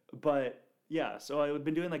 But yeah. So I've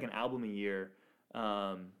been doing like an album a year,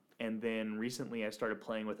 and then recently I started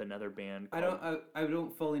playing with another band. I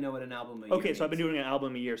don't fully know what an album a year means. So I've been doing an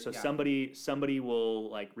album a year. So somebody will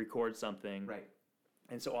like record something. Right.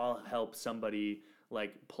 And so I'll help somebody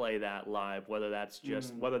like play that live, whether that's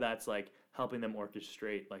like helping them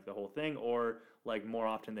orchestrate like the whole thing, or like more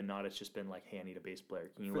often than not, it's just been like, "Hey, I need a bass player.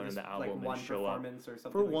 Can you learn the album and show up or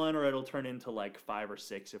something for one?" Or it'll turn into like 5 or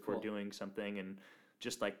 6 if we're doing something and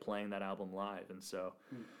just like playing that album live. And so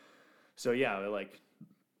yeah, like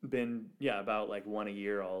been about like one a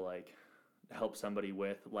year I'll like help somebody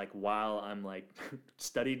with, like while I'm like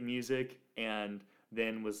studied music and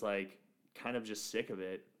then was like kind of just sick of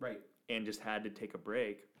it, right, and just had to take a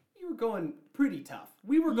break. You were going pretty tough.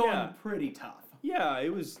 We were going pretty tough. Yeah, it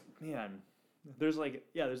was, man. There's like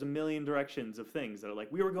there's a million directions of things that are like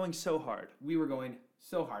we were going so hard.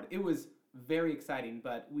 It was very exciting,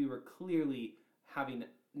 but we were clearly having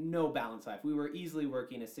no balanced life. We were easily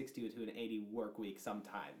working a 60 to an 80 work week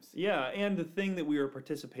sometimes. Yeah, and the thing that we were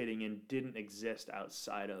participating in didn't exist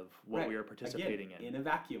outside of what we were participating in. In a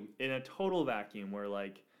vacuum. In a total vacuum where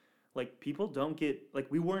like people don't get, like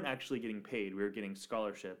we weren't actually getting paid. We were getting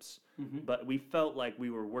scholarships, but we felt like we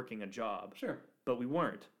were working a job. Sure. But we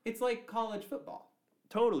weren't. It's like college football.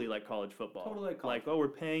 Totally like college football. Totally like college. Like, oh, we're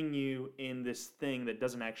paying you in this thing that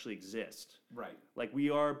doesn't actually exist. Right. Like we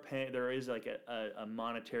are paying, there is like a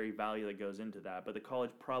monetary value that goes into that, but the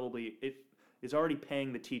college probably, it is already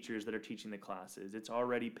paying the teachers that are teaching the classes. It's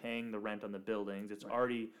already paying the rent on the buildings. It's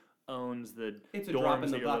already owns the it's a dorms drop in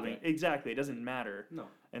that the you're bucket. living in. Exactly. It doesn't matter. No.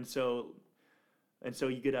 And so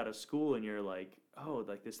you get out of school and you're like, oh,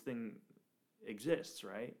 like this thing exists,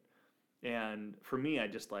 right? And for me, I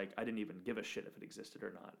didn't even give a shit if it existed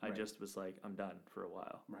or not. I Right. just was like, I'm done for a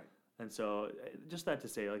while. Right. And so just that to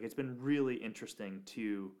say, like, it's been really interesting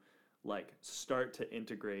to like start to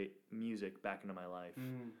integrate music back into my life.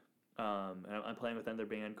 And I'm playing with another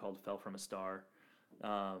band called Fell From a Star.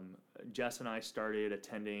 Jess and I started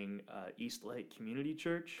attending East Lake Community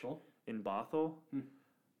Church in Bothell.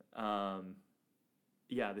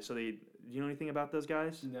 Yeah, do you know anything about those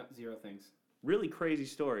guys? No, zero things. Really crazy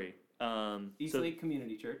story. East Lake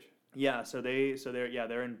Community Church. Yeah,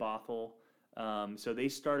 they're in Bothell. So they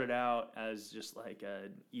started out as just like a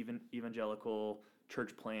evangelical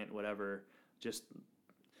church plant, whatever. Just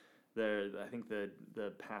I think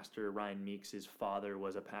the pastor Ryan Meeks' father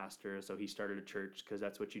was a pastor, so he started a church because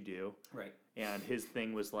that's what you do. Right. And his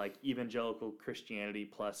thing was like evangelical Christianity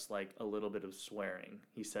plus like a little bit of swearing.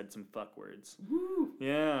 He said some fuck words. Woo!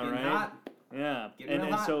 Yeah, Getting right. hot. Yeah,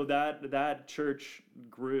 and so that church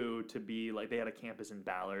grew to be like they had a campus in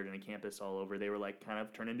Ballard and a campus all over. They were like kind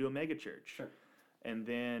of turned into a mega church. Sure. And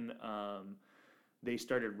then they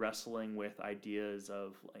started wrestling with ideas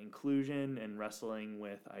of inclusion and wrestling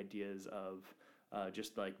with ideas of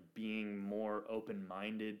just like being more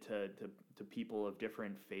open-minded to people of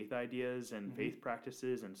different faith ideas and faith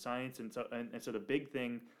practices and science. And so the big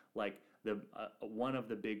thing, like one of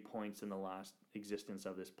the big points in the last existence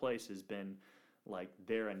of this place has been like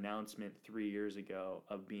their announcement 3 years ago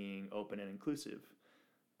of being open and inclusive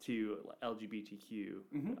to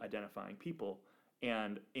LGBTQ identifying people.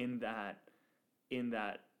 And in that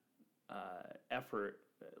effort,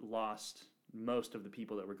 lost most of the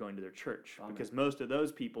people that were going to their church because most of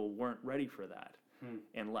those people weren't ready for that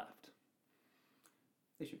and left.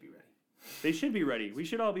 They should be ready. They should be ready. We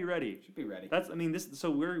should all be ready. Should be ready.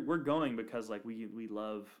 So we're going because like we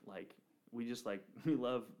love like we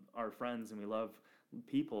love our friends and we love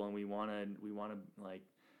people and we want to like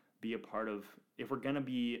be a part of, if we're going to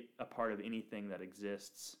be a part of anything that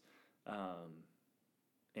exists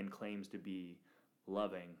and claims to be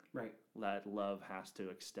loving, right, that love has to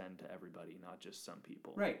extend to everybody, not just some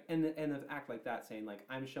people. Right. And the act like that, saying like,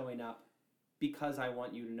 I'm showing up because I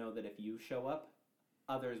want you to know that if you show up,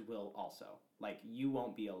 others will also. Like, you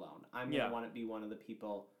won't be alone. I'm going to want to be one of the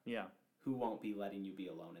people who won't be letting you be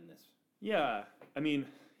alone in this. Yeah. I've been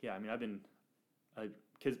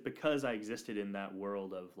because I existed in that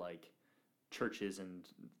world of like churches and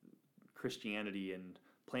Christianity and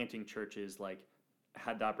planting churches, like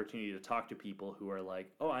had the opportunity to talk to people who are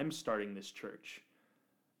like, oh, I'm starting this church.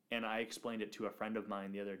 And I explained it to a friend of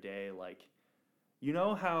mine the other day, like, you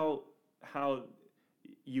know how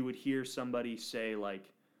you would hear somebody say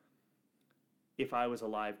like, if I was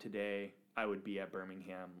alive today, I would be at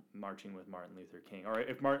Birmingham marching with Martin Luther King. Or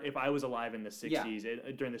if I was alive in the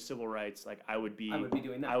 60s during the civil rights, like I would be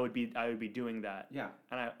doing that. I would be doing that. Yeah.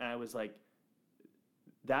 And I was like,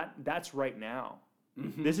 that's right now.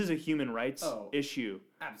 Mm-hmm. This is a human rights issue.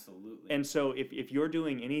 Absolutely. And so if you're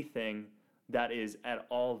doing anything that is at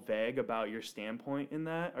all vague about your standpoint in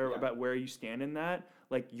that or about where you stand in that,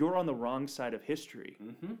 like you're on the wrong side of history.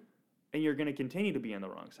 Mm-hmm. And you're going to continue to be on the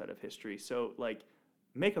wrong side of history. So like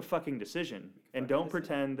make a fucking decision and don't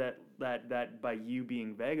pretend that by you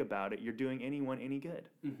being vague about it, you're doing anyone any good.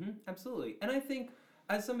 Mm-hmm. Absolutely. And I think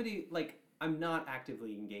as somebody like, I'm not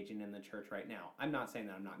actively engaging in the church right now. I'm not saying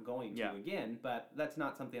that I'm not going to again, but that's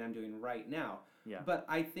not something I'm doing right now. Yeah. But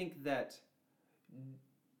I think that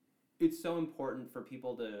it's so important for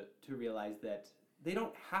people to realize that they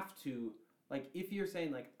don't have to, like, if you're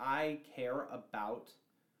saying, like, I care about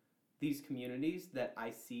these communities that I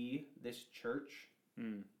see this church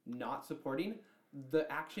not supporting,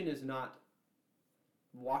 the action is not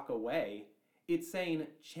walk away. It's saying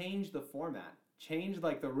change the format. Change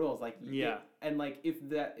like the rules, like and like if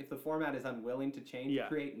the format is unwilling to change,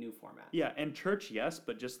 create new format. Yeah, and church, yes,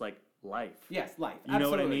 but just like life. Yes, life. You know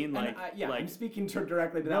what I mean? Like, I'm speaking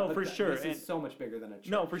directly to that. No, for sure. This is so much bigger than a church.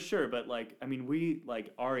 No, for sure. But like, I mean, we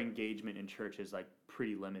like our engagement in church is like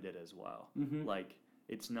pretty limited as well. Mm-hmm. Like,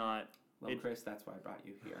 it's not. Well, Chris, that's why I brought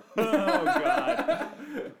you here. Oh God,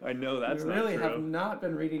 I know that's you really have not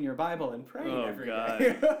been reading your Bible and praying every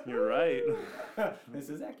day. You're right. This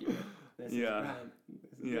is accurate. This is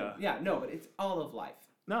No, but it's all of life.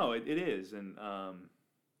 No, it is, and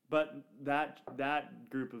but that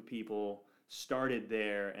group of people started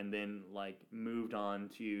there and then like moved on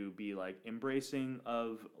to be like embracing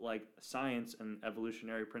of like science and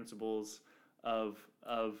evolutionary principles of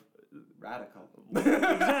radical.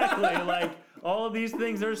 Exactly. Like all of these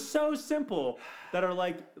things are so simple that are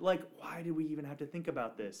like why do we even have to think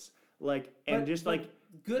about this? Like and but,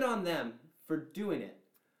 good on them for doing it.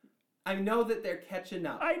 I know that they're catching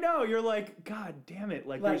up. I know, you're like, God damn it.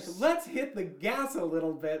 Like let's hit the gas a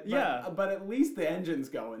little bit, but at least the engine's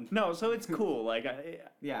going. No, so it's cool. Like,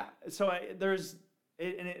 yeah. So it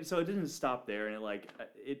didn't stop there, and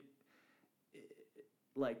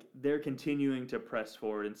like they're continuing to press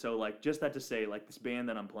forward, and so like just that to say, like this band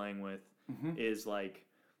that I'm playing with is like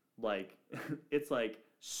it's like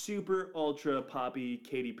super ultra poppy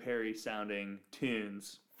Katy Perry sounding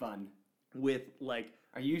tunes. Fun. With like.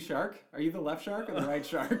 Are you shark? Are you the left shark or the right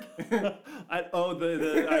shark? I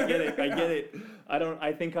get it.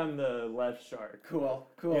 I think I'm the left shark. Cool.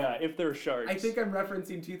 Yeah, if they're sharks. I think I'm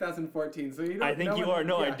referencing 2014, so you don't I think you are.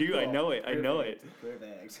 No, yeah, I do. Cool. I know it. Perfect. I know it.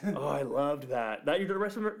 Perfect. Oh, I loved that. You're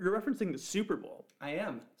referencing the Super Bowl. I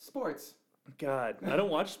am. Sports. God, I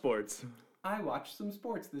don't watch sports. I watched some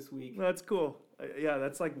sports this week. That's cool. Yeah,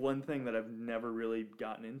 that's like one thing that I've never really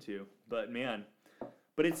gotten into. But man...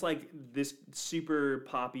 But it's like this super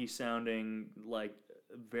poppy sounding, like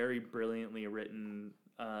very brilliantly written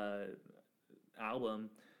album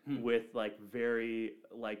with like very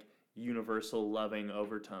like universal loving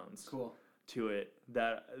overtones to it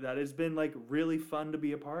that has been like really fun to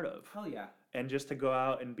be a part of. Hell yeah. And just to go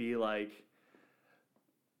out and be like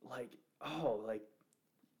oh, like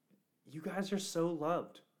you guys are so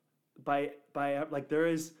loved. By like there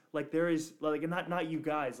is like not you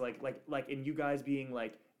guys like and you guys being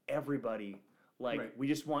like everybody like right. We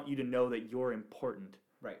just want you to know that you're important,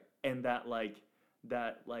 right? And that like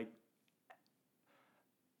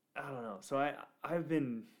I don't know. So I've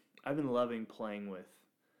been loving playing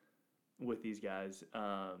with these guys.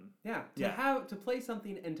 To play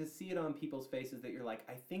something and to see it on people's faces that you're like,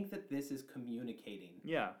 I think that this is communicating.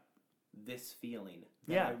 Yeah. This feeling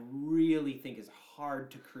that I really think is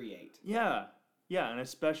hard to create. Yeah, and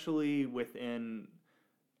especially within,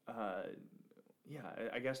 I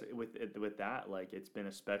guess with that, like it's been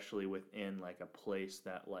especially within like a place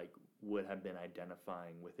that like would have been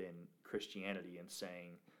identifying within Christianity and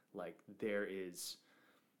saying like there is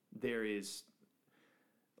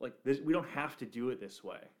like this, we don't have to do it this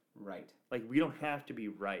way. Right. Like we don't have to be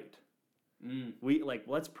right. We like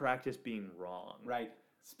let's practice being wrong. Right.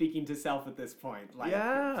 Speaking to self at this point,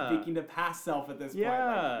 speaking to past self at this point,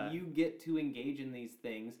 like you get to engage in these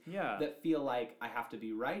things that feel like I have to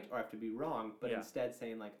be right or I have to be wrong, but instead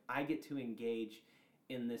saying like I get to engage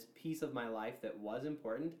in this piece of my life that was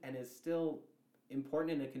important and is still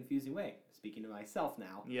important in a confusing way. Speaking to myself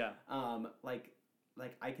now, like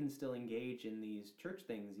I can still engage in these church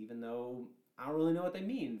things even though I don't really know what they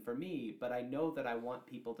mean for me, but I know that I want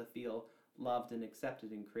people to feel loved and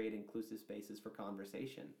accepted and create inclusive spaces for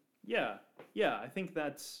conversation. I think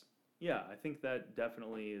that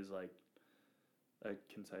definitely is like a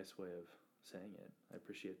concise way of saying it. I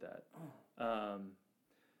appreciate that. And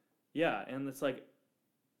it's like,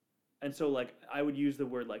 and so like I would use the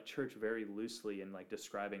word like church very loosely in like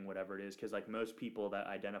describing whatever it is, because like most people that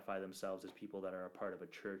identify themselves as people that are a part of a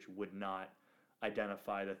church would not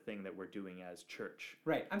identify the thing that we're doing as church.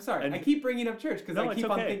 Right. I'm sorry. I keep bringing up church because I keep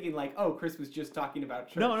on thinking like, oh, Chris was just talking about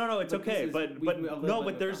church. No, it's okay. But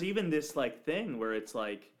there's even this like thing where it's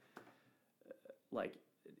like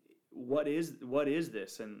what is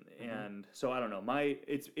this? And so I don't know.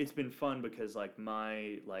 It's been fun because like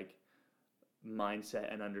my like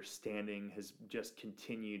mindset and understanding has just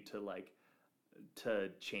continued to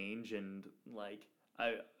change, and like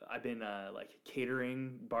I've been like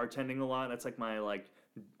catering, bartending a lot. That's like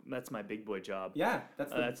that's my big boy job. Yeah,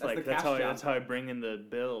 that's how I bring in the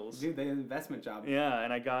bills. Dude, the investment job. Yeah,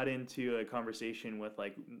 and I got into a conversation with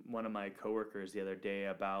like one of my coworkers the other day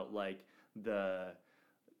about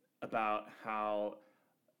how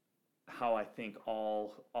I think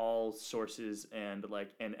all sources and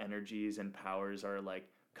energies and powers are like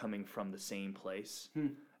coming from the same place.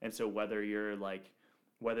 And so whether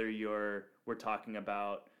we're talking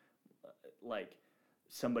about like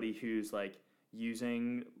somebody who's like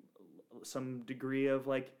using some degree of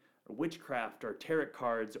like witchcraft or tarot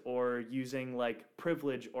cards or using like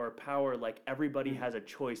privilege or power, like everybody has a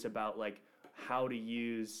choice about like how to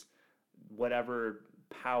use whatever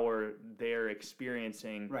power they're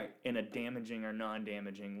experiencing in a damaging or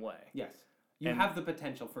non-damaging way. Yes. You have the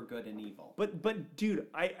potential for good and evil. But dude,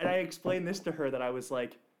 I explained this to her that I was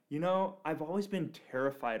like, you know, I've always been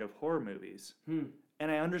terrified of horror movies.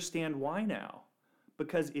 And I understand why now.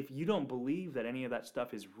 Because if you don't believe that any of that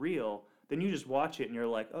stuff is real, then you just watch it and you're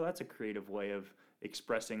like, oh, that's a creative way of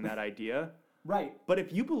expressing that idea. Right. But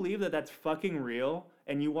if you believe that that's fucking real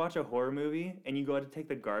and you watch a horror movie and you go out to take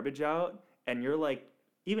the garbage out and you're like,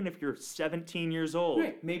 even if you're 17 years old.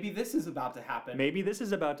 Right. Maybe this is about to happen. Maybe this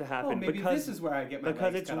is about to happen. This is where I get my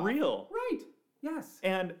because it's real. Right. Yes.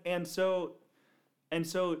 And so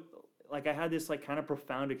like I had this like kind of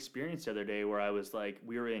profound experience the other day where I was like,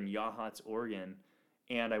 we were in Yachats, Oregon,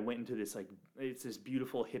 and I went into this like, it's this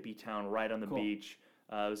beautiful hippie town right on the beach.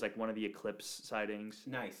 It was like one of the eclipse sightings.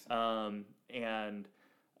 Nice. And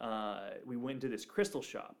we went into this crystal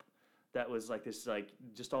shop that was like this, like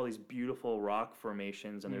just all these beautiful rock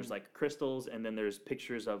formations, and there's like crystals, and then there's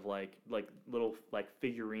pictures of like little like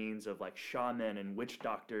figurines of like shaman and witch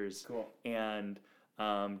doctors, and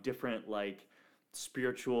different like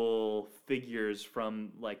spiritual figures from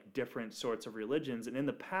like different sorts of religions. And in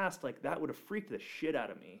the past, like that would have freaked the shit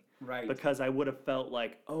out of me, right? Because I would have felt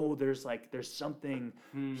like, oh, there's something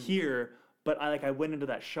here. But I went into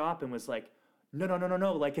that shop and was like,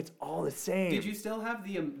 no, like it's all the same. Did you still have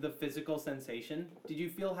the physical sensation? Did you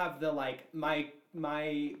have the like,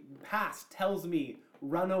 my past tells me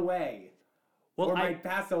run away? Well, or my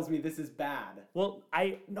past tells me this is bad. Well,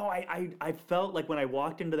 I felt like when I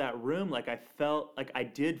walked into that room, like I felt like I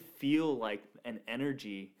did feel like an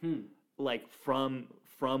energy, like from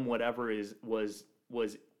whatever was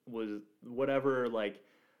whatever like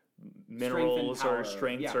minerals or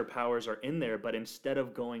strengths or powers are in there. But instead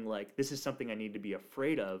of going like, this is something I need to be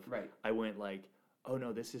afraid of, right, I went like, oh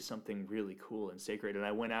no, this is something really cool and sacred. And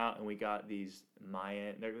I went out and we got these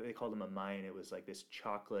Mayan, they called them a Mayan. It was like this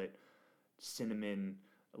chocolate, cinnamon,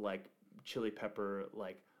 like chili pepper,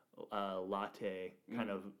 like latte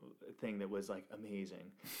kind of thing that was like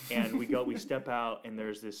amazing. And we step out, and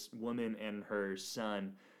there's this woman and her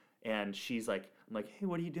son, and she's like, I'm like, hey,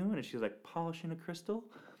 what are you doing? And she's like, polishing a crystal.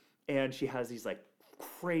 And she has these like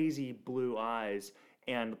crazy blue eyes,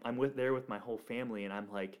 and I'm there with my whole family, and I'm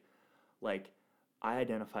like I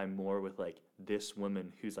identify more with like this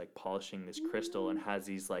woman who's like polishing this crystal and has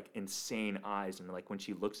these like insane eyes, and like when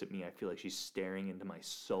she looks at me, I feel like she's staring into my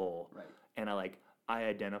soul. Right. And I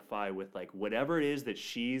identify with like whatever it is that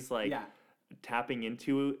she's like tapping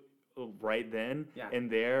into right then and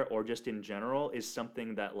there, or just in general, is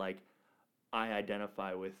something that like I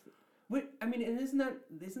identify with. Wait, I mean, and isn't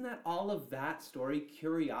that all of that story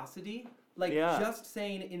curiosity? Like just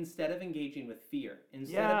saying, instead of engaging with fear,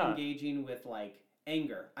 instead of engaging with like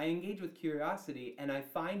anger, I engage with curiosity, and I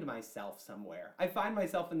find myself somewhere. I find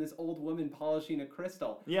myself in this old woman polishing a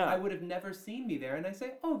crystal. Yeah. I would have never seen me there, and I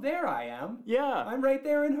say, oh, there I am. Yeah. I'm right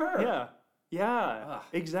there in her. Yeah. Yeah.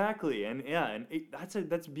 Exactly. And that's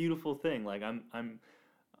a beautiful thing. Like I'm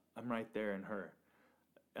right there in her.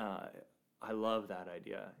 I love that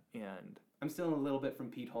idea. And I'm stealing a little bit from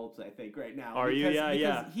Pete Holmes, I think, right now. Are you?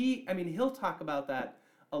 Yeah. Because he'll talk about that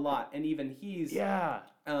a lot, and even he's talking.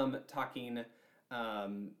 And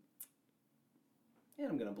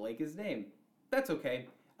I'm gonna blank his name. That's okay.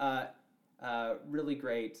 Really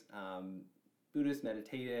great Buddhist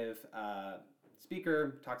meditative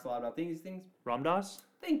speaker. Talks a lot about these things. Ram Dass?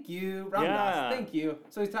 Thank you, Ram Dass. Thank you.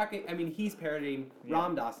 So he's talking. I mean, he's parodying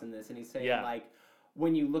Ram Dass in this, and he's saying like,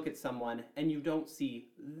 when you look at someone and you don't see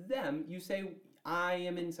them, you say, I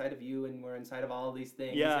am inside of you, and we're inside of all of these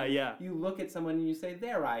things. Yeah, and yeah. You look at someone and you say,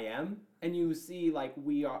 there I am, and you see like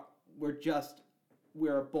we're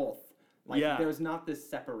both. Like there's not this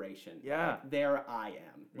separation. Yeah. Like, there I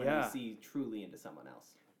am when you see truly into someone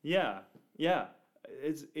else. Yeah. Yeah.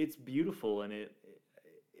 It's beautiful, and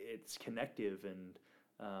it's connective, and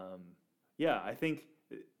I think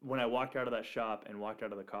when I walked out of that shop and walked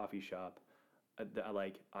out of the coffee shop, I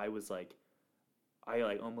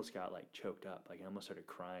almost got like choked up. Like I almost started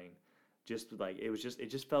crying. Just like it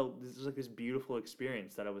just felt, this was like this beautiful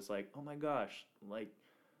experience that I was like, oh my gosh, like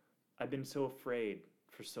I've been so afraid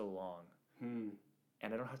for so long,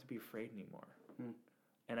 and I don't have to be afraid anymore.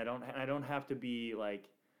 And I don't have to be like,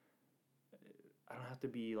 I don't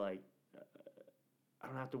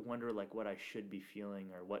have to wonder like what I should be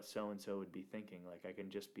feeling or what so and so would be thinking. Like I can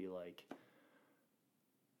just be like,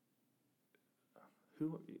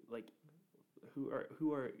 who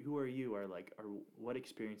are you, or like, or what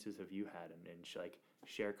experiences have you had, and like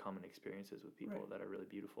share common experiences with people that are really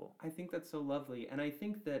beautiful. I think that's so lovely, and I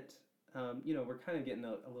think that we're kind of getting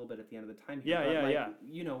a little bit at the end of the time here.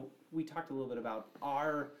 We talked a little bit about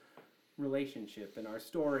our relationship and our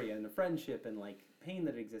story and the friendship and like pain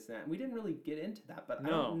that exists in that, and we didn't really get into that, but I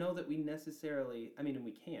don't know that we necessarily, I mean, and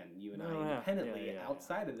we can, you and I, independently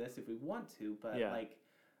outside of this if we want to, but like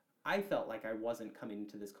I felt like I wasn't coming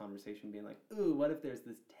into this conversation being like, ooh, what if there's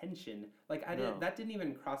this tension? Like that didn't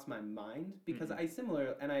even cross my mind, because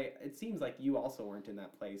it seems like you also weren't in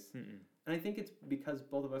that place. And I think it's because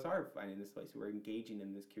both of us are finding this place. We're engaging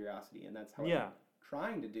in this curiosity, and that's how I'm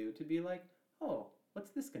trying to do, to be like, oh,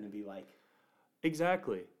 what's this going to be like?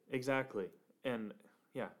 Exactly. And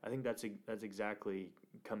I think that's exactly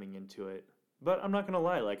coming into it But I'm not gonna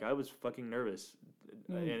lie, like I was fucking nervous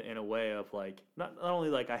in a way of like not only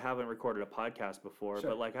like I haven't recorded a podcast before, Sure.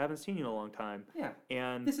 but like I haven't seen you in a long time. Yeah.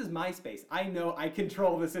 And This is my space. I know I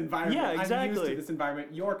control this environment. Yeah, I'm used exactly. to this environment.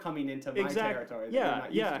 You're coming into my territory. that you're Yeah,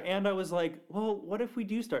 not used yeah. to. And I was like, well, what if we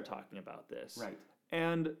do start talking about this? Right.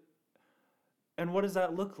 And what does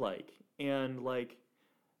that look like? And like,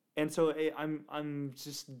 and so I'm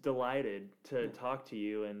just delighted to talk to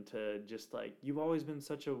you and to just like, you've always been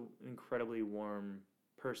such an incredibly warm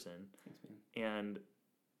person. Thanks, man. And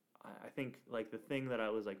I think like the thing that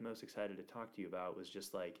I was like most excited to talk to you about was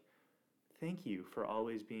just like, thank you for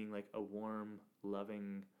always being like a warm,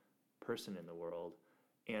 loving person in the world,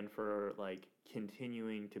 and for like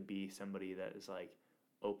continuing to be somebody that is like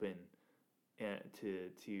open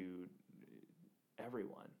to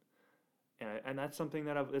everyone. And that's something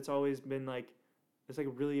that it's always been like, it's like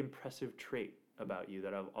a really impressive trait about you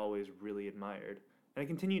that I've always really admired, and I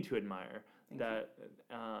continue to admire.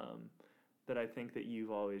 That I think that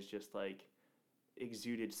you've always just like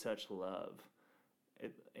exuded such love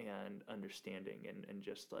and understanding and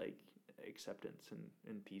just like acceptance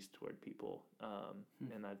and peace toward people.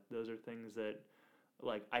 And that those are things that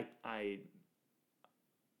like I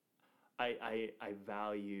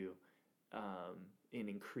value in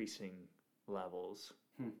increasing levels.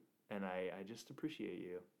 And I just appreciate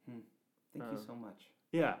you. Thank you so much.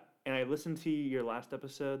 Yeah. And I listened to your last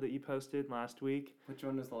episode that you posted last week. Which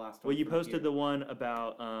one was the last one? Well, you posted the one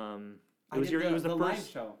about it was the live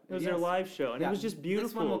first show. It was your live show, and it was just beautiful.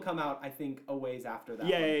 This one will come out, I think, a ways after that.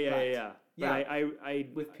 Yeah. Yeah. But I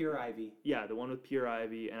with Pure Ivy. Yeah, the one with Pure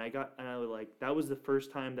Ivy, and I was like, that was the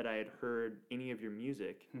first time that I had heard any of your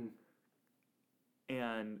music.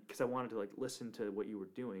 And because I wanted to like listen to what you were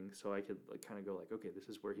doing, so I could like kind of go like, okay, this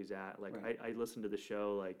is where he's at. Like I listened to the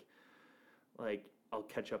show like I'll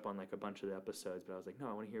catch up on like a bunch of the episodes, but I was like, no,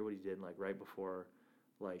 I want to hear what he did like right before,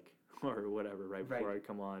 like or whatever, right before I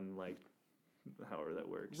come on, like however that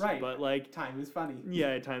works. Right. But like time is funny.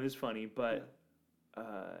 Yeah, time is funny, but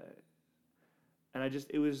and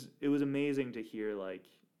it was amazing to hear like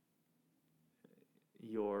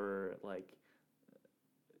your like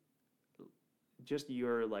just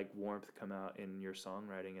your like warmth come out in your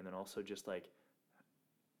songwriting, and then also just like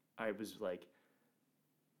I was like,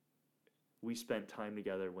 we spent time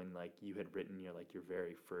together when like you had written your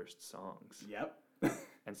very first songs. Yep.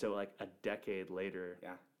 And so like a decade later,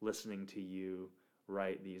 listening to you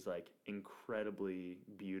write these like incredibly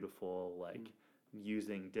beautiful like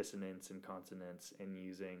using dissonance and consonance and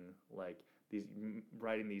using like these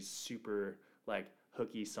writing these super like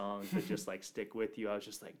hooky songs that just like stick with you. I was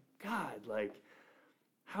just like, God, like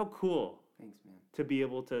how cool. Thanks, man. To be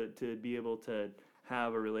able to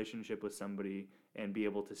have a relationship with somebody and be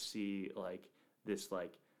able to see like this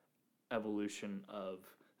like evolution of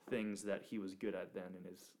things that he was good at then and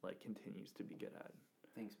is like continues to be good at.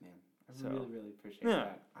 Thanks, man. I really appreciate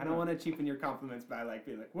that. I don't want to cheapen your compliments by like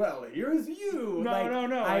being like, well, here's you. No, like,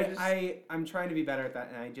 no. I'm trying to be better at that,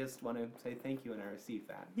 and I just want to say thank you, and I received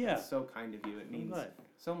that. Yeah. It's so kind of you. It means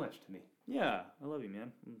so much to me. Yeah, I love you,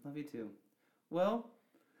 man. Love you too. Well,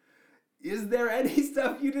 is there any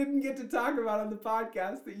stuff you didn't get to talk about on the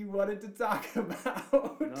podcast that you wanted to talk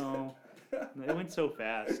about? No. It went so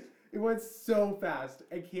fast. It went so fast.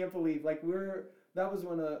 I can't believe that was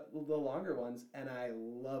one of the longer ones, and I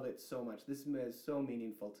love it so much. This is so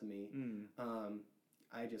meaningful to me.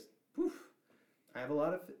 I just I have a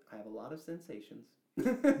lot of sensations.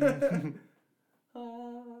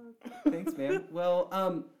 Thanks, man.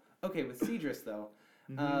 Well, okay, with Cedrus though,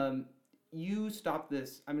 you stopped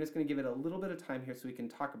this. I'm just going to give it a little bit of time here so we can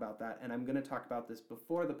talk about that, and I'm going to talk about this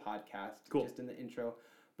before the podcast, just in the intro.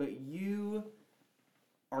 But you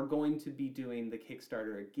are going to be doing the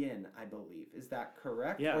Kickstarter again, I believe. Is that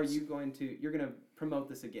correct? Yes. Or are you going to promote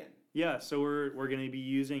this again? Yeah, so we're going to be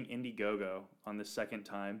using Indiegogo on the second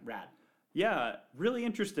time. Rad. Yeah, really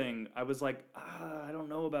interesting. I was like, I don't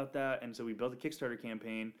know about that. And so we built a Kickstarter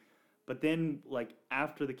campaign. But then, like,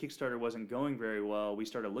 after the Kickstarter wasn't going very well, we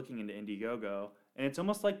started looking into Indiegogo. And it's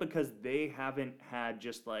almost like because they haven't had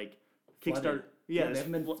just, like, Kickstarter. Flooded. Yeah, they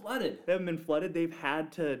haven't been flooded. They haven't been flooded. They've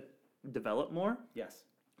had to develop more. Yes.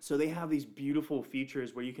 So they have these beautiful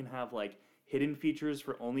features where you can have, like, hidden features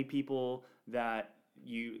for only people that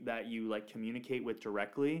you like communicate with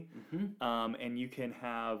directly. And you can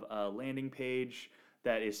have a landing page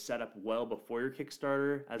that is set up well before your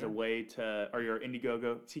Kickstarter as a way to, or your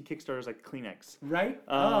Indiegogo. See, Kickstarter's like Kleenex, right?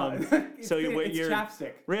 It's your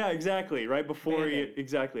chapstick. Yeah, exactly. Right before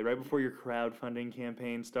your crowdfunding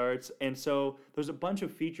campaign starts. And so there's a bunch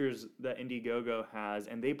of features that Indiegogo has,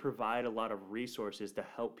 and they provide a lot of resources to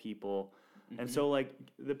help people And so like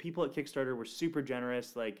the people at Kickstarter were super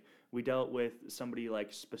generous. Like we dealt with somebody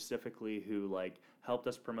like specifically who like helped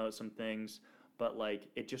us promote some things, but like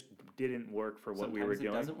it just didn't work for what we were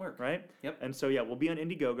doing. It doesn't work. Right? Yep. And so yeah, we'll be on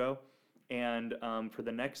Indiegogo. And for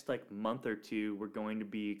the next like month or two, we're going to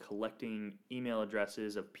be collecting email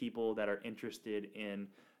addresses of people that are interested in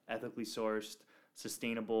ethically sourced,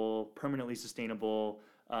 sustainable, permanently sustainable,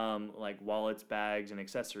 like wallets, bags, and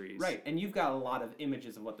accessories. Right, and you've got a lot of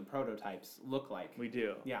images of what the prototypes look like. We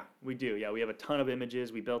do. Yeah. We do. Yeah, we have a ton of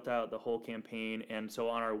images. We built out the whole campaign, and so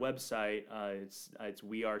on our website, it's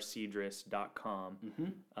wearecedrus.com.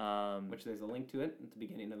 Which there's a link to it at the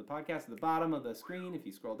beginning of the podcast, at the bottom of the screen. If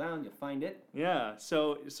you scroll down, you'll find it. Yeah.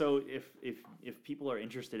 So if people are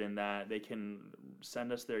interested in that, they can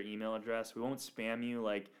send us their email address. We won't spam you.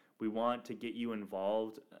 Like we want to get you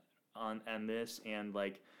involved on this, and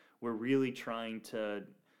like we're really trying to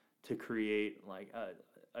create like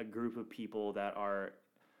a group of people that are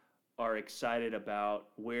excited about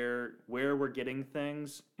where we're getting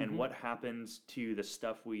things and what happens to the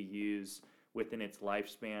stuff we use within its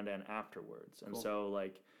lifespan and afterwards. And so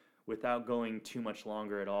like without going too much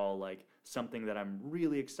longer at all, like something that I'm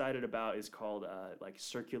really excited about is called like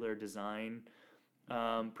circular design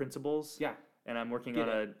principles. Yeah. And I'm working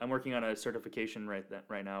on a certification right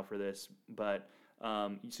now for this. But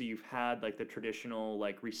so you've had like the traditional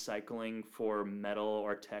like recycling for metal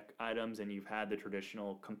or tech items, and you've had the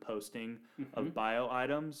traditional composting of bio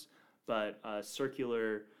items. But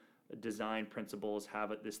circular design principles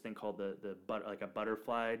have this thing called like a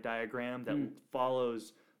butterfly diagram that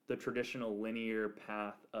follows the traditional linear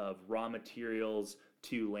path of raw materials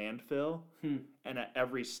to landfill, and at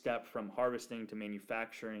every step from harvesting to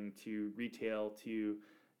manufacturing to retail to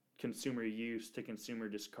consumer use to consumer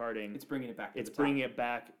discarding, it's bringing it back. It's bringing it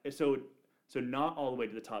back. So not all the way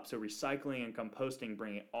to the top. So recycling and composting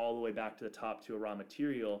bring it all the way back to the top to a raw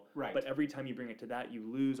material. Right. But every time you bring it to that, you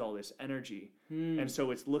lose all this energy. And so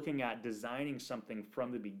it's looking at designing something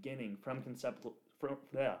from the beginning, from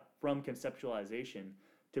conceptualization,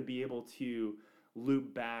 to be able to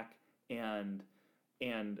loop back and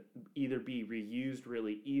either be reused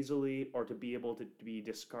really easily or to be able to be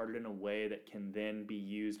discarded in a way that can then be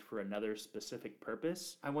used for another specific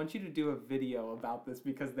purpose. I want you to do a video about this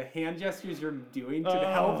because the hand gestures you're doing to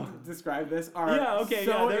help describe this are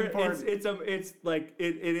so important. It's like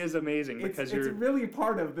it is amazing because it's really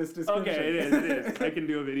part of this description. Okay, it is. I can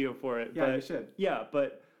do a video for it. Yeah, you should. Yeah,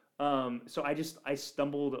 but so I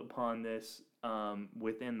stumbled upon this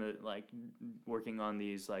within the like working on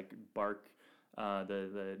these like bark.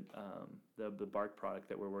 The bark product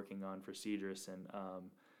that we're working on for Cedrus, and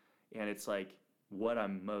it's like what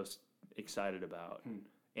I'm most excited about,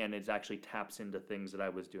 and it actually taps into things that I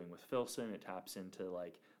was doing with Filson. It taps into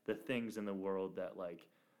like the things in the world that like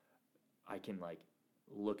I can like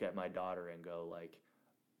look at my daughter and go like,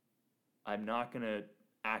 I'm not gonna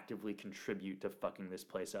actively contribute to fucking this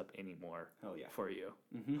place up anymore. Hell yeah. For you.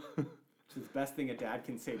 Which is the best thing a dad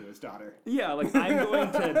can say to his daughter. Yeah, like I'm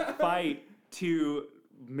going to fight to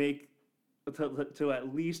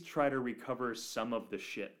at least try to recover some of the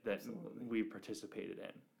shit that we participated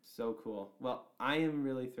in. So cool. Well, I am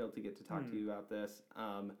really thrilled to get to talk to you about this.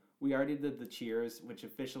 We already did the cheers, which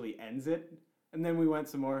officially ends it, and then we went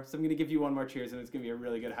some more. So I'm going to give you one more cheers, and it's going to be a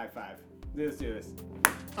really good high five. Let's do this.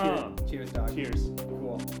 Cheers. Cheers, dog. Cheers.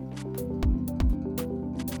 Cool.